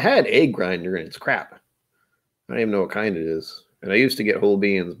 I had egg grinder and it's crap. I don't even know what kind it is. And I used to get whole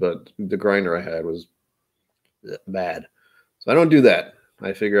beans, but the grinder I had was bad. So I don't do that.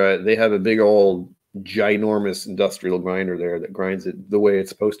 I figure they have a big old ginormous industrial grinder there that grinds it the way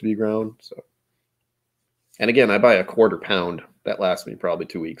it's supposed to be ground. So, and again, I buy a quarter pound. That lasts me probably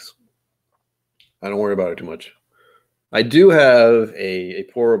 2 weeks. I don't worry about it too much. I do have a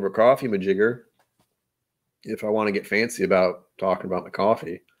pour over coffee majigger if I want to get fancy about talking about my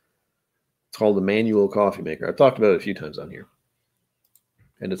coffee. It's called the manual coffee maker. I've talked about it a few times on here.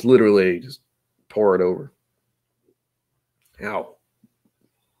 And it's literally just pour it over. Ow.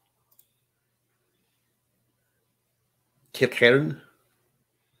 Kilkerran.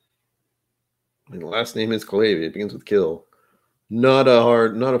 And the last name is Kalavy. It begins with kill. Not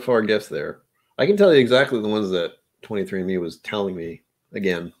a far guess there. I can tell you exactly the ones that 23andMe was telling me.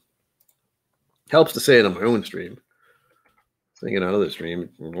 Again, helps to say it on my own stream. Saying it on another stream.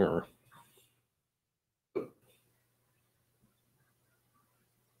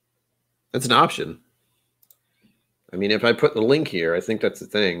 That's an option. I mean, if I put the link here, I think that's the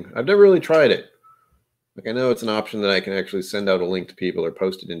thing. I've never really tried it. Like, I know it's an option that I can actually send out a link to people or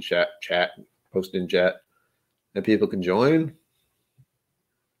post it in chat, and people can join.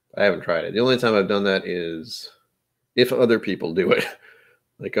 I haven't tried it. The only time I've done that is if other people do it.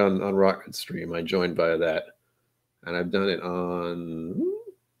 Like on Rocket's stream, I joined via that. And I've done it on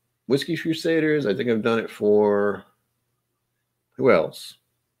Whiskey Crusaders. I think I've done it for... Who else?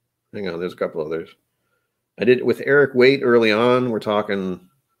 Hang on, there's a couple others. I did it with Eric Waite early on. We're talking,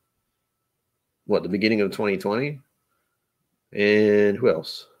 what, the beginning of 2020? And who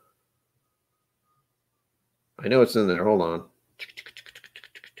else? I know it's in there. Hold on.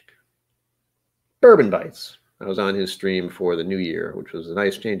 Bourbon Bites. I was on his stream for the new year, which was a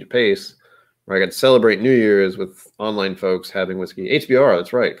nice change of pace where I got to celebrate New Year's with online folks having whiskey. HBR,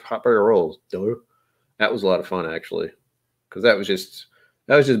 that's right. Hot barrel rolls. Duh. That was a lot of fun, actually, because that was just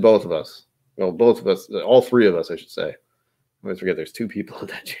both of us. Well, both of us, all three of us, I should say. I always forget there's two people on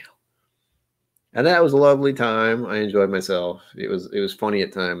that channel. And that was a lovely time. I enjoyed myself. It was funny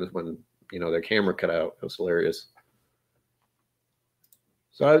at times when, you know, their camera cut out. It was hilarious.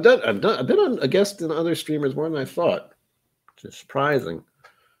 So I've been on a guest and other streamers more than I thought. It's surprising.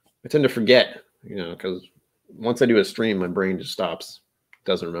 I tend to forget, you know, because once I do a stream, my brain just stops.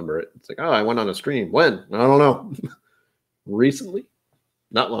 Doesn't remember it. It's like, oh, I went on a stream. When? I don't know. Recently?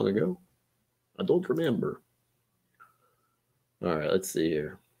 Not long ago. I don't remember. All right, let's see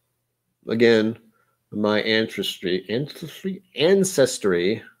here. Again, my ancestry is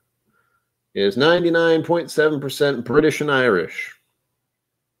 99.7% British and Irish.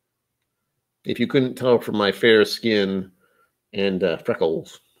 If you couldn't tell from my fair skin and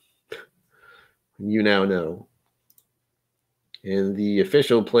freckles, you now know. And the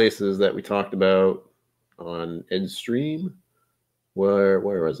official places that we talked about on EdStream, where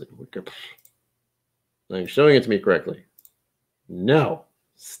was it? I'm showing it to me correctly. No,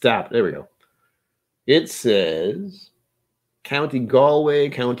 stop. There we go. It says County Galway,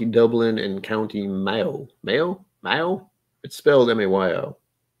 County Dublin, and County Mayo. Mayo? It's spelled M-A-Y-O.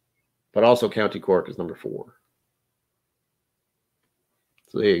 But also County Cork is number 4.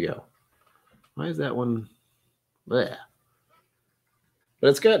 So there you go. Why is that one? Bleh. But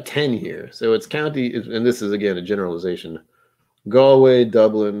it's got 10 here. So it's county, and this is, again, a generalization. Galway,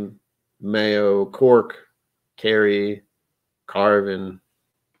 Dublin, Mayo, Cork, Kerry, Carvin,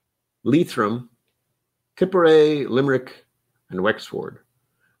 Leitrim, Tipperary, Limerick, and Wexford.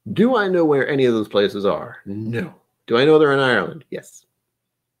 Do I know where any of those places are? No. Do I know they're in Ireland? Yes.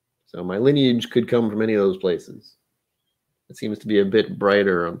 So my lineage could come from any of those places. It seems to be a bit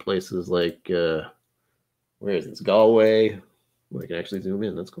brighter on places like, where is this? Galway. Well, I can actually zoom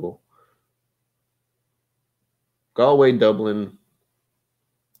in. That's cool. Galway, Dublin.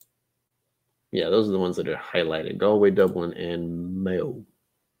 Yeah, those are the ones that are highlighted. Galway, Dublin, and Mayo.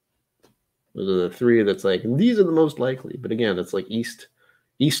 Those are the 3 that's like, these are the most likely. But again, that's like east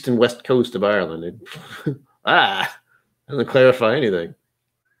and west coast of Ireland. Doesn't clarify anything.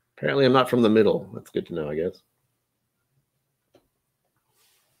 Apparently I'm not from the middle. That's good to know, I guess.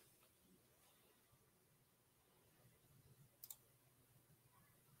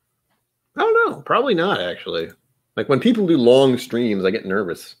 I don't know. Probably not, actually. Like when people do long streams, I get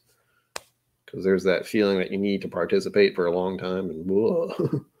nervous. Because there's that feeling that you need to participate for a long time. And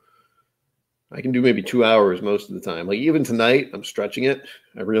whoa. I can do maybe 2 hours most of the time. Like even tonight, I'm stretching it.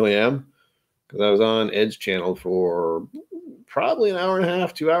 I really am. Because I was on Ed's channel for probably an hour and a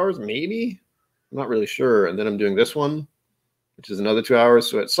half, 2 hours, maybe. I'm not really sure. And then I'm doing this one, which is another 2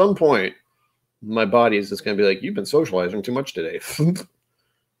 hours. So at some point, my body is just going to be like, you've been socializing too much today.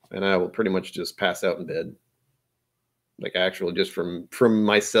 And I will pretty much just pass out in bed. Like actually just from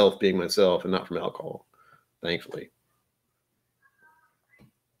myself being myself and not from alcohol, thankfully.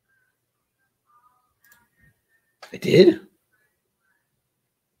 I did?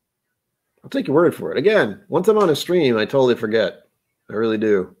 I'll take your word for it. Again, once I'm on a stream, I totally forget. I really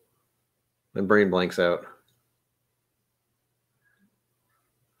do. My brain blanks out.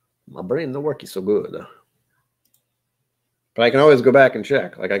 My brain not working so good. But I can always go back and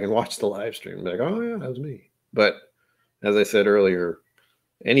check. Like I can watch the live stream and be like, oh yeah, that was me. But as I said earlier,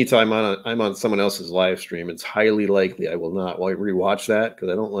 anytime I'm on someone else's live stream, it's highly likely I will not rewatch that because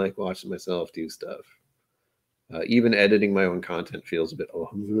I don't like watching myself do stuff. Even editing my own content feels a bit,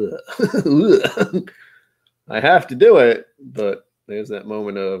 I have to do it, but there's that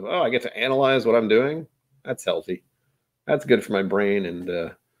moment of, I get to analyze what I'm doing. That's healthy. That's good for my brain,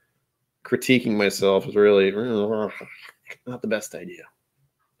 and critiquing myself is really not the best idea.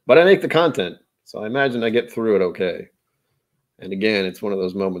 But I make the content, so I imagine I get through it okay. And again, it's one of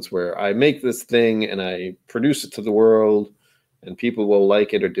those moments where I make this thing and I produce it to the world, and people will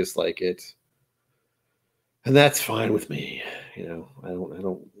like it or dislike it. And that's fine with me. You know, I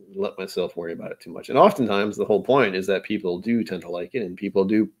don't let myself worry about it too much. And oftentimes the whole point is that people do tend to like it and people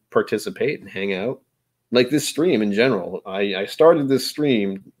do participate and hang out. Like this stream in general. I started this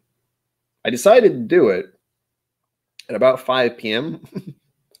stream. I decided to do it at about 5 p.m.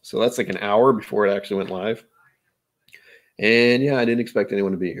 So that's like an hour before it actually went live. And yeah, I didn't expect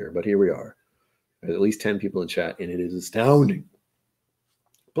anyone to be here, but here we are. There's at least 10 people in chat, and it is astounding.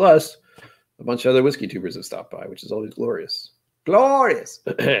 Plus, a bunch of other whiskey tubers have stopped by, which is always glorious. Glorious,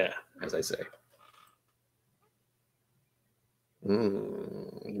 as I say.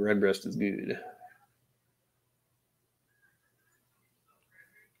 Redbreast is good.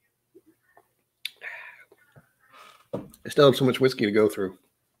 I still have so much whiskey to go through.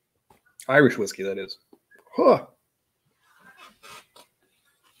 Irish whiskey, that is. Huh.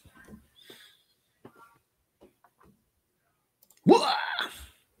 Wah!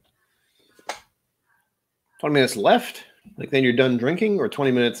 20 minutes left? Like then you're done drinking, or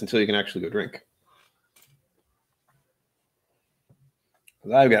 20 minutes until you can actually go drink?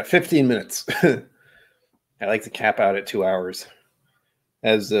 I've got 15 minutes. I like to cap out at 2 hours.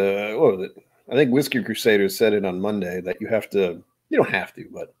 As what was it? I think Whiskey Crusaders said it on Monday that you don't have to,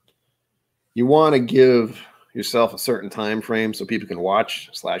 but you want to give yourself a certain time frame so people can watch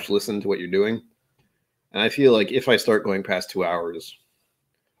 / listen to what you're doing. And I feel like if I start going past 2 hours,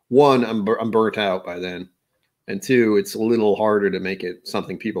 one, I'm burnt out by then. And two, it's a little harder to make it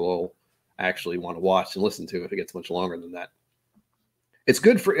something people will actually want to watch and listen to if it gets much longer than that. It's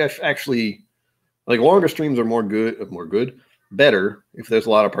good for if actually, like longer streams are better if there's a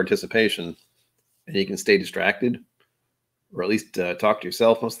lot of participation and you can stay distracted, or at least talk to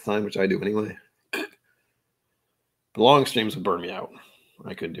yourself most of the time, which I do anyway. But long streams would burn me out.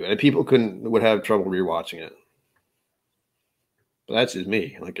 I couldn't do it. And people would have trouble rewatching it. But that's just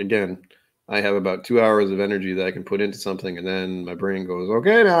me. Like, again, I have about 2 hours of energy that I can put into something, and then my brain goes,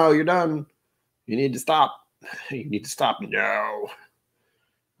 okay, now you're done. You need to stop. You need to stop now.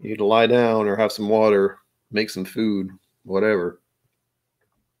 You need to lie down or have some water, make some food, whatever.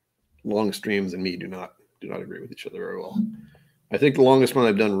 Long streams and me do not agree with each other very well. I think the longest one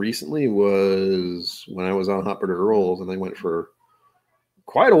I've done recently was when I was on Hot Burger Rolls, and they went for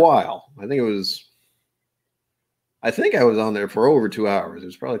quite a while. I think I was on there for over 2 hours. It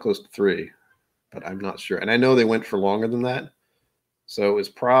was probably close to 3, but I'm not sure. And I know they went for longer than that. So it was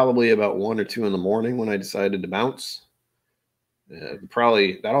probably about 1 or 2 in the morning when I decided to bounce. That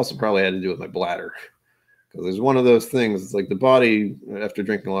also probably had to do with my bladder, because there's one of those things. It's like the body, after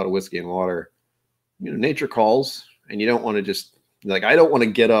drinking a lot of whiskey and water, nature calls, and you don't want to just I don't want to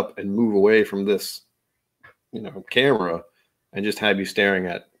get up and move away from this, camera and just have you staring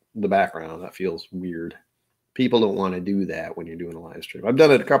at the background. That feels weird. People don't want to do that when you're doing a live stream. I've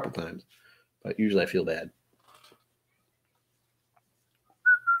done it a couple times, but usually I feel bad.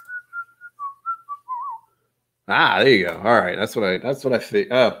 Ah, there you go. All right, that's what I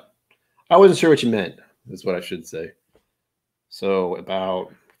think. I wasn't sure what you meant. That's what I should say. So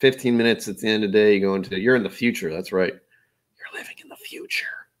about 15 minutes at the end of the day, you're in the future. That's right. You're living in the future.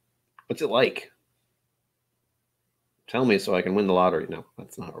 What's it like? Tell me so I can win the lottery. No,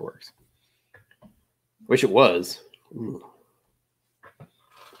 that's not how it works. Wish it was. Ooh.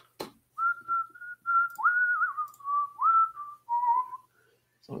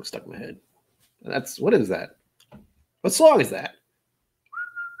 Song stuck in my head. What is that? What song is that?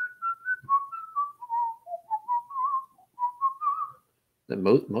 The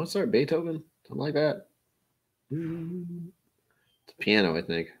Mozart, Beethoven, something like that. It's a piano, I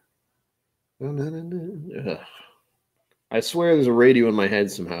think. Ugh. I swear there's a radio in my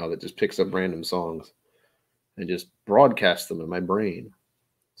head somehow that just picks up random songs and just broadcasts them in my brain.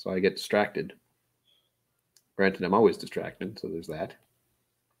 So I get distracted. Granted, I'm always distracted, so there's that.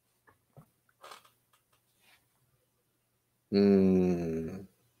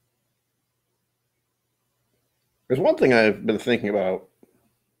 There's one thing I've been thinking about,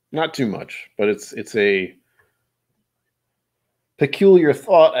 not too much, but it's a peculiar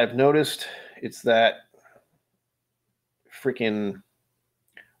thought I've noticed. It's that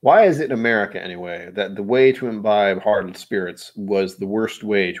why is it in America anyway that the way to imbibe hard spirits was the worst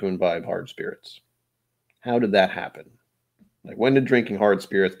way to imbibe hard spirits? How did that happen? Like, when did drinking hard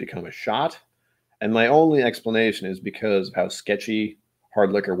spirits become a shot? And my only explanation is because of how sketchy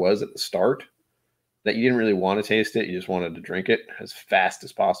hard liquor was at the start, that you didn't really want to taste it. You just wanted to drink it as fast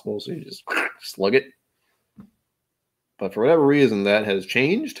as possible. So you just slug it. But for whatever reason, that has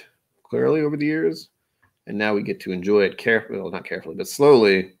changed clearly over the years. And now we get to enjoy it carefully, well, not carefully, but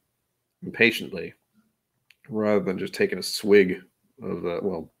slowly and patiently, rather than just taking a swig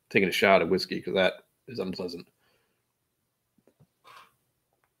of, taking a shot of whiskey, because that is unpleasant.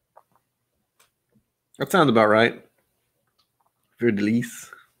 That sounds about right. Für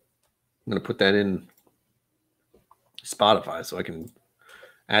Delice. I'm going to put that in Spotify so I can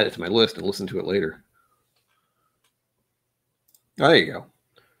add it to my list and listen to it later. Oh, there you go.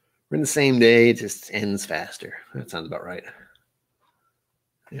 We're in the same day. It just ends faster. That sounds about right.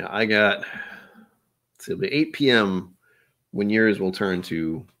 Yeah, it'll be 8 p.m. when yours will turn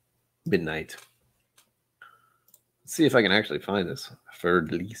to midnight. Let's see if I can actually find this. Für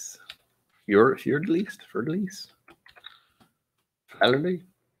Delice. Für Delice. Saturday.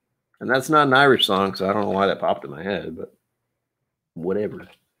 And that's not an Irish song, so I don't know why that popped in my head, but whatever.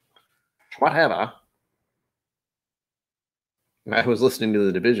 Whatever. I was listening to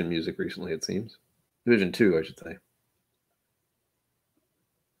the Division music recently, it seems. Division 2, I should say.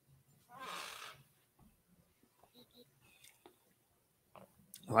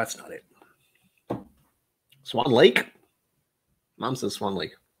 Well, that's not it. Swan Lake? Mom says Swan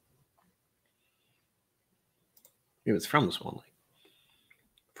Lake. It was from the Swan Lake.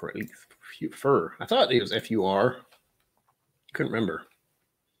 For at least fur. I thought it was FUR. Couldn't remember.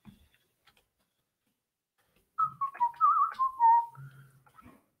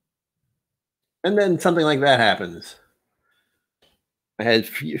 And then something like that happens. I had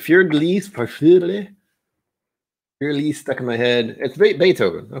Fürdlis stuck in my head. It's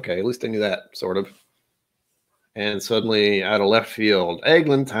Beethoven. Okay, at least I knew that, sort of. And suddenly, out of left field,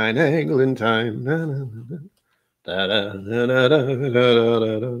 Eglantine, Eglantine. Na, na, na, da, da, da, da, da,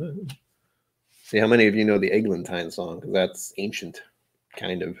 da, da, da. See how many of you know the Eglantine song, because that's ancient,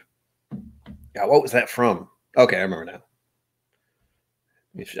 kind of. Yeah, what was that from? Okay, I remember now.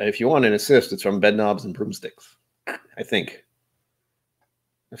 If you want an assist, it's from Bedknobs and Broomsticks, I think.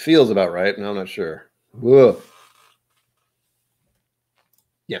 It feels about right, and I'm not sure. Whoa.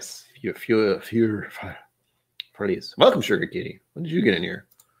 Yes, fewer parties. Welcome, Sugar Kitty. When did you get in here?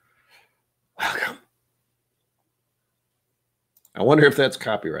 Welcome. I wonder if that's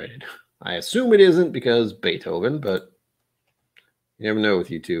copyrighted. I assume it isn't because Beethoven, but you never know with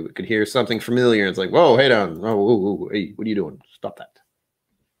YouTube. It could hear something familiar, and it's like, whoa, hey down. Oh, whoa, hey, what are you doing? Stop that.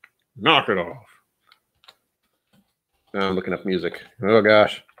 Knock it off. Now I'm looking up music. Oh,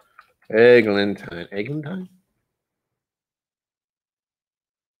 gosh. Eglantine. Eglantine?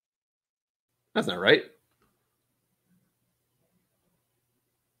 That's not right.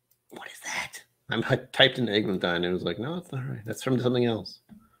 What is that? I typed in Eglantine and it was like, no, that's not right. That's from something else.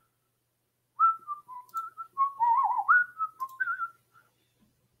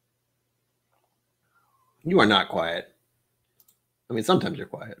 You are not quiet. I mean, sometimes you're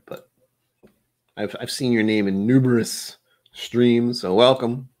quiet, but I've seen your name in numerous streams, so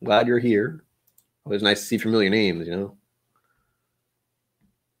welcome. Glad you're here. Always nice to see familiar names, you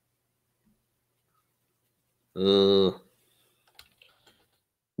know.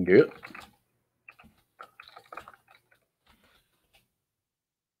 Good.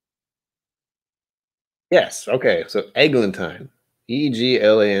 Yes. Okay. So Eglantine,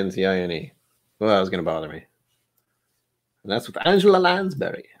 Eglantine. Well, that was going to bother me. And that's with Angela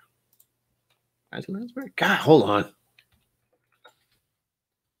Lansbury. Angela Lansbury. God, hold on.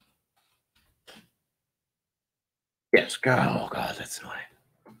 Yes. God. Oh God, that's annoying.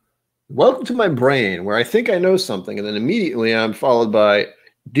 Welcome to my brain, where I think I know something, and then immediately I'm followed by,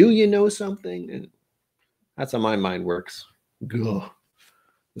 "Do you know something?" And that's how my mind works. Ugh.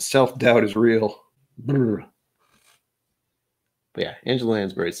 The self-doubt is real. Brr. But yeah, Angela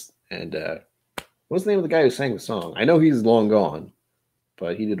Lansbury and what's the name of the guy who sang the song? I know he's long gone,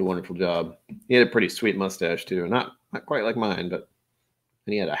 but he did a wonderful job. He had a pretty sweet mustache too, not quite like mine, but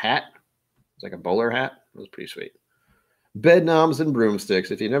and he had a hat. It's like a bowler hat. It was pretty sweet. Bedknobs and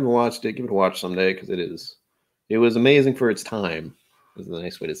Broomsticks. If you never watched it, give it a watch someday because it was amazing for its time. Is the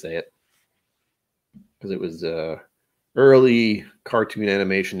nice way to say it, because it was early cartoon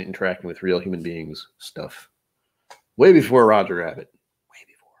animation interacting with real human beings stuff. Way before Roger Rabbit. Way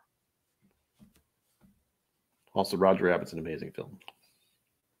before. Also, Roger Rabbit's an amazing film.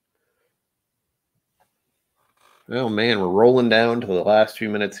 Oh, man, we're rolling down to the last few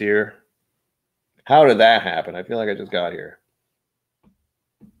minutes here. How did that happen? I feel like I just got here.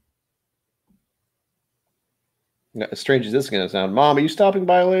 As strange as this is going to sound. Mom, are you stopping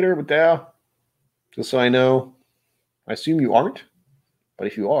by later with Dad? Just so I know. I assume you aren't. But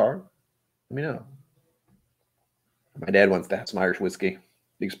if you are, let me know. My dad wants to have some Irish whiskey.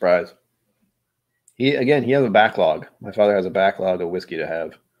 Big surprise. He has a backlog. My father has a backlog of whiskey to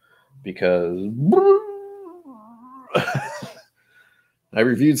have because I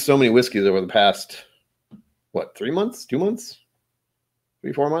reviewed so many whiskeys over the past, 3 months? 2 months?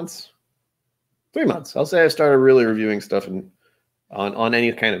 3, 4 months? 3 months. I'll say I started really reviewing stuff on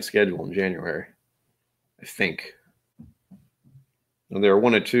any kind of schedule in January, I think. And there were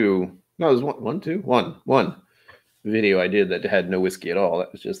one or two. No, it was one video I did that had no whiskey at all.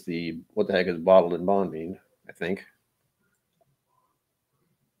 That was just the what the heck is bottled in bond mean, I think.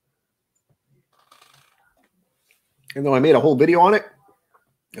 And though I made a whole video on it,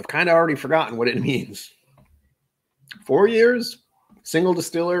 I've kind of already forgotten what it means. 4 years, single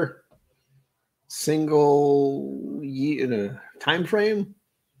distiller, single year, time frame,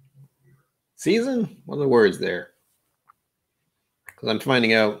 season. What are the words there? Because I'm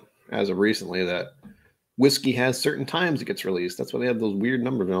finding out as of recently that whiskey has certain times it gets released. That's why they have those weird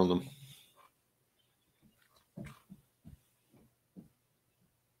numbers on them.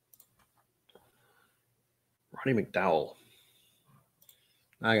 Roddy McDowell.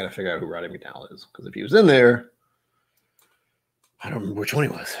 I got to figure out who Roddy McDowell is, because if he was in there, I don't remember which one he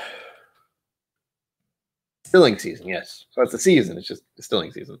was. Distilling season, yes. So it's a season. It's just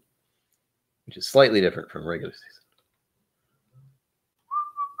distilling season, which is slightly different from regular season.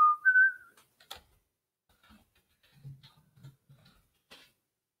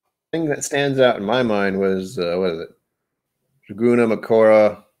 Thing that stands out in my mind was, what is it?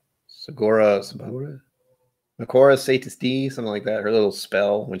 Draguna Sagora, Makora Satis D, something like that. Her little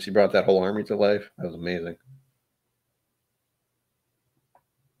spell when she brought that whole army to life. That was amazing.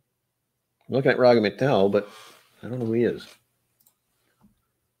 I'm looking at Roddy McDowell, but I don't know who he is.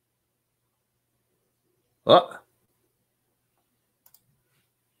 Oh.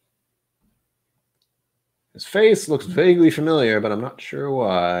 His face looks vaguely familiar, but I'm not sure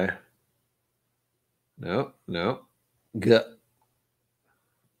why. No. Gut.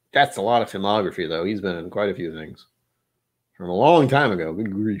 That's a lot of filmography, though. He's been in quite a few things from a long time ago.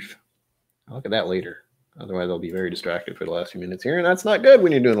 Good grief. I'll look at that later. Otherwise, I'll be very distracted for the last few minutes here, and that's not good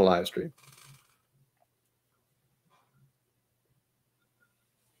when you're doing a live stream.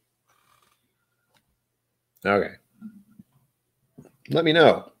 Okay. Let me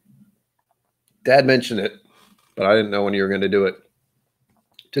know. Dad mentioned it, but I didn't know when you were going to do it.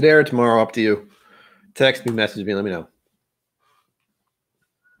 Today or tomorrow, up to you. Text me, message me, let me know.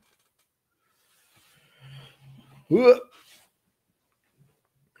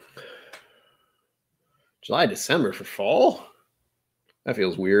 July, December for fall? That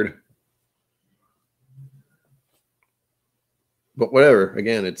feels weird. But whatever.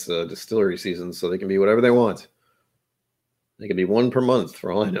 Again, it's distillery season, so they can be whatever they want. They can be one per month,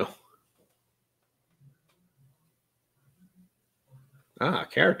 for all I know. Ah,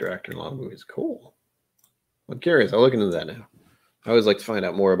 character actor in a lot of movies. Cool. I'm curious. I'll look into that now. I always like to find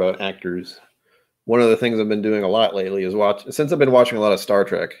out more about actors. One of the things I've been doing a lot lately is since I've been watching a lot of Star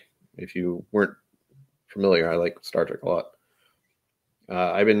Trek. If you weren't familiar, I like Star Trek a lot.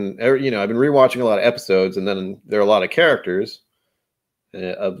 I've been rewatching a lot of episodes, and then there are a lot of characters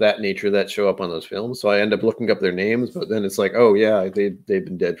of that nature that show up on those films. So I end up looking up their names, but then it's like, oh yeah, they've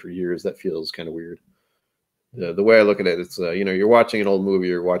been dead for years. That feels kind of weird. The way I look at it, it's you're watching an old movie,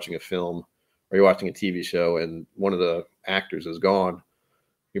 you're watching a film, or you're watching a TV show, and one of the actors is gone.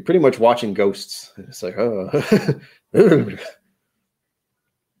 You're pretty much watching ghosts. It's like, oh.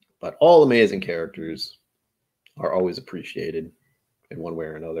 But all amazing characters are always appreciated in one way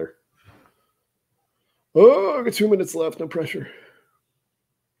or another. Oh, I got 2 minutes left. No pressure.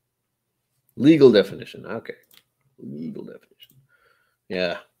 Legal definition. Okay. Legal definition.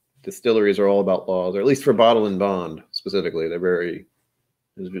 Yeah. Distilleries are all about laws, or at least for bottle and bond specifically. There's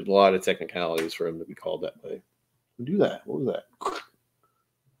a lot of technicalities for them to be called that way. Do that. What was that?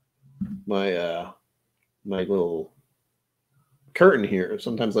 My little curtain here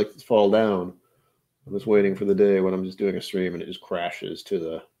sometimes likes to fall down. I'm just waiting for the day when I'm just doing a stream and it just crashes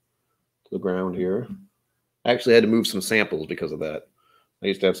to the ground here. I actually had to move some samples because of that. I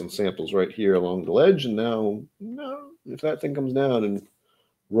used to have some samples right here along the ledge, and now, no, if that thing comes down and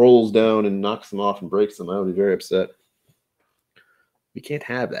rolls down and knocks them off and breaks them, I would be very upset. We can't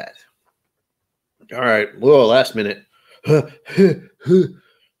have that. All right. Whoa, last minute.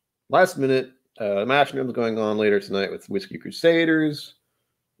 Last minute. The Mash Room is going on later tonight with Whiskey Crusaders.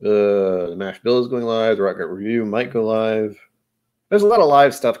 The Mash Bill is going live. The Rocket Review might go live. There's a lot of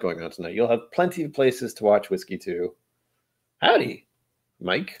live stuff going on tonight. You'll have plenty of places to watch Whiskey too. Howdy,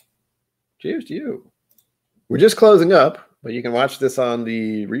 Mike. Cheers to you. We're just closing up, but you can watch this on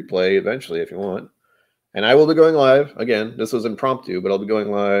the replay eventually if you want. And I will be going live. Again, this was impromptu, but I'll be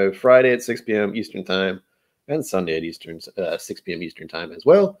going live Friday at 6 p.m. Eastern Time and Sunday at 6 p.m. Eastern Time as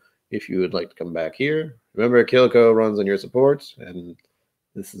well, if you would like to come back here. Remember, KIllco runs on your support, and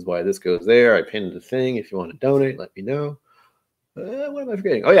this is why this goes there. I pinned the thing. If you want to donate, let me know. What am I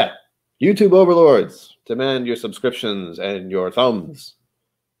forgetting? Oh, yeah. YouTube overlords demand your subscriptions and your thumbs.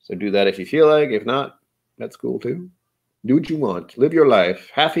 So do that if you feel like. If not, that's cool too. Do what you want. Live your life.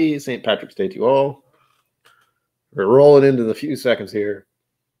 Happy St. Patrick's Day to you all. We're rolling into the few seconds here.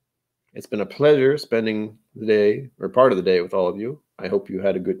 It's been a pleasure spending the day, or part of the day, with all of you. I hope you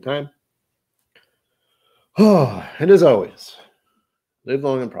had a good time. Oh, and as always, live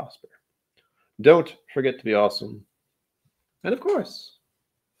long and prosper. Don't forget to be awesome. And of course,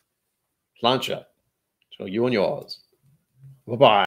 plancha. So you and yours. Bye-bye.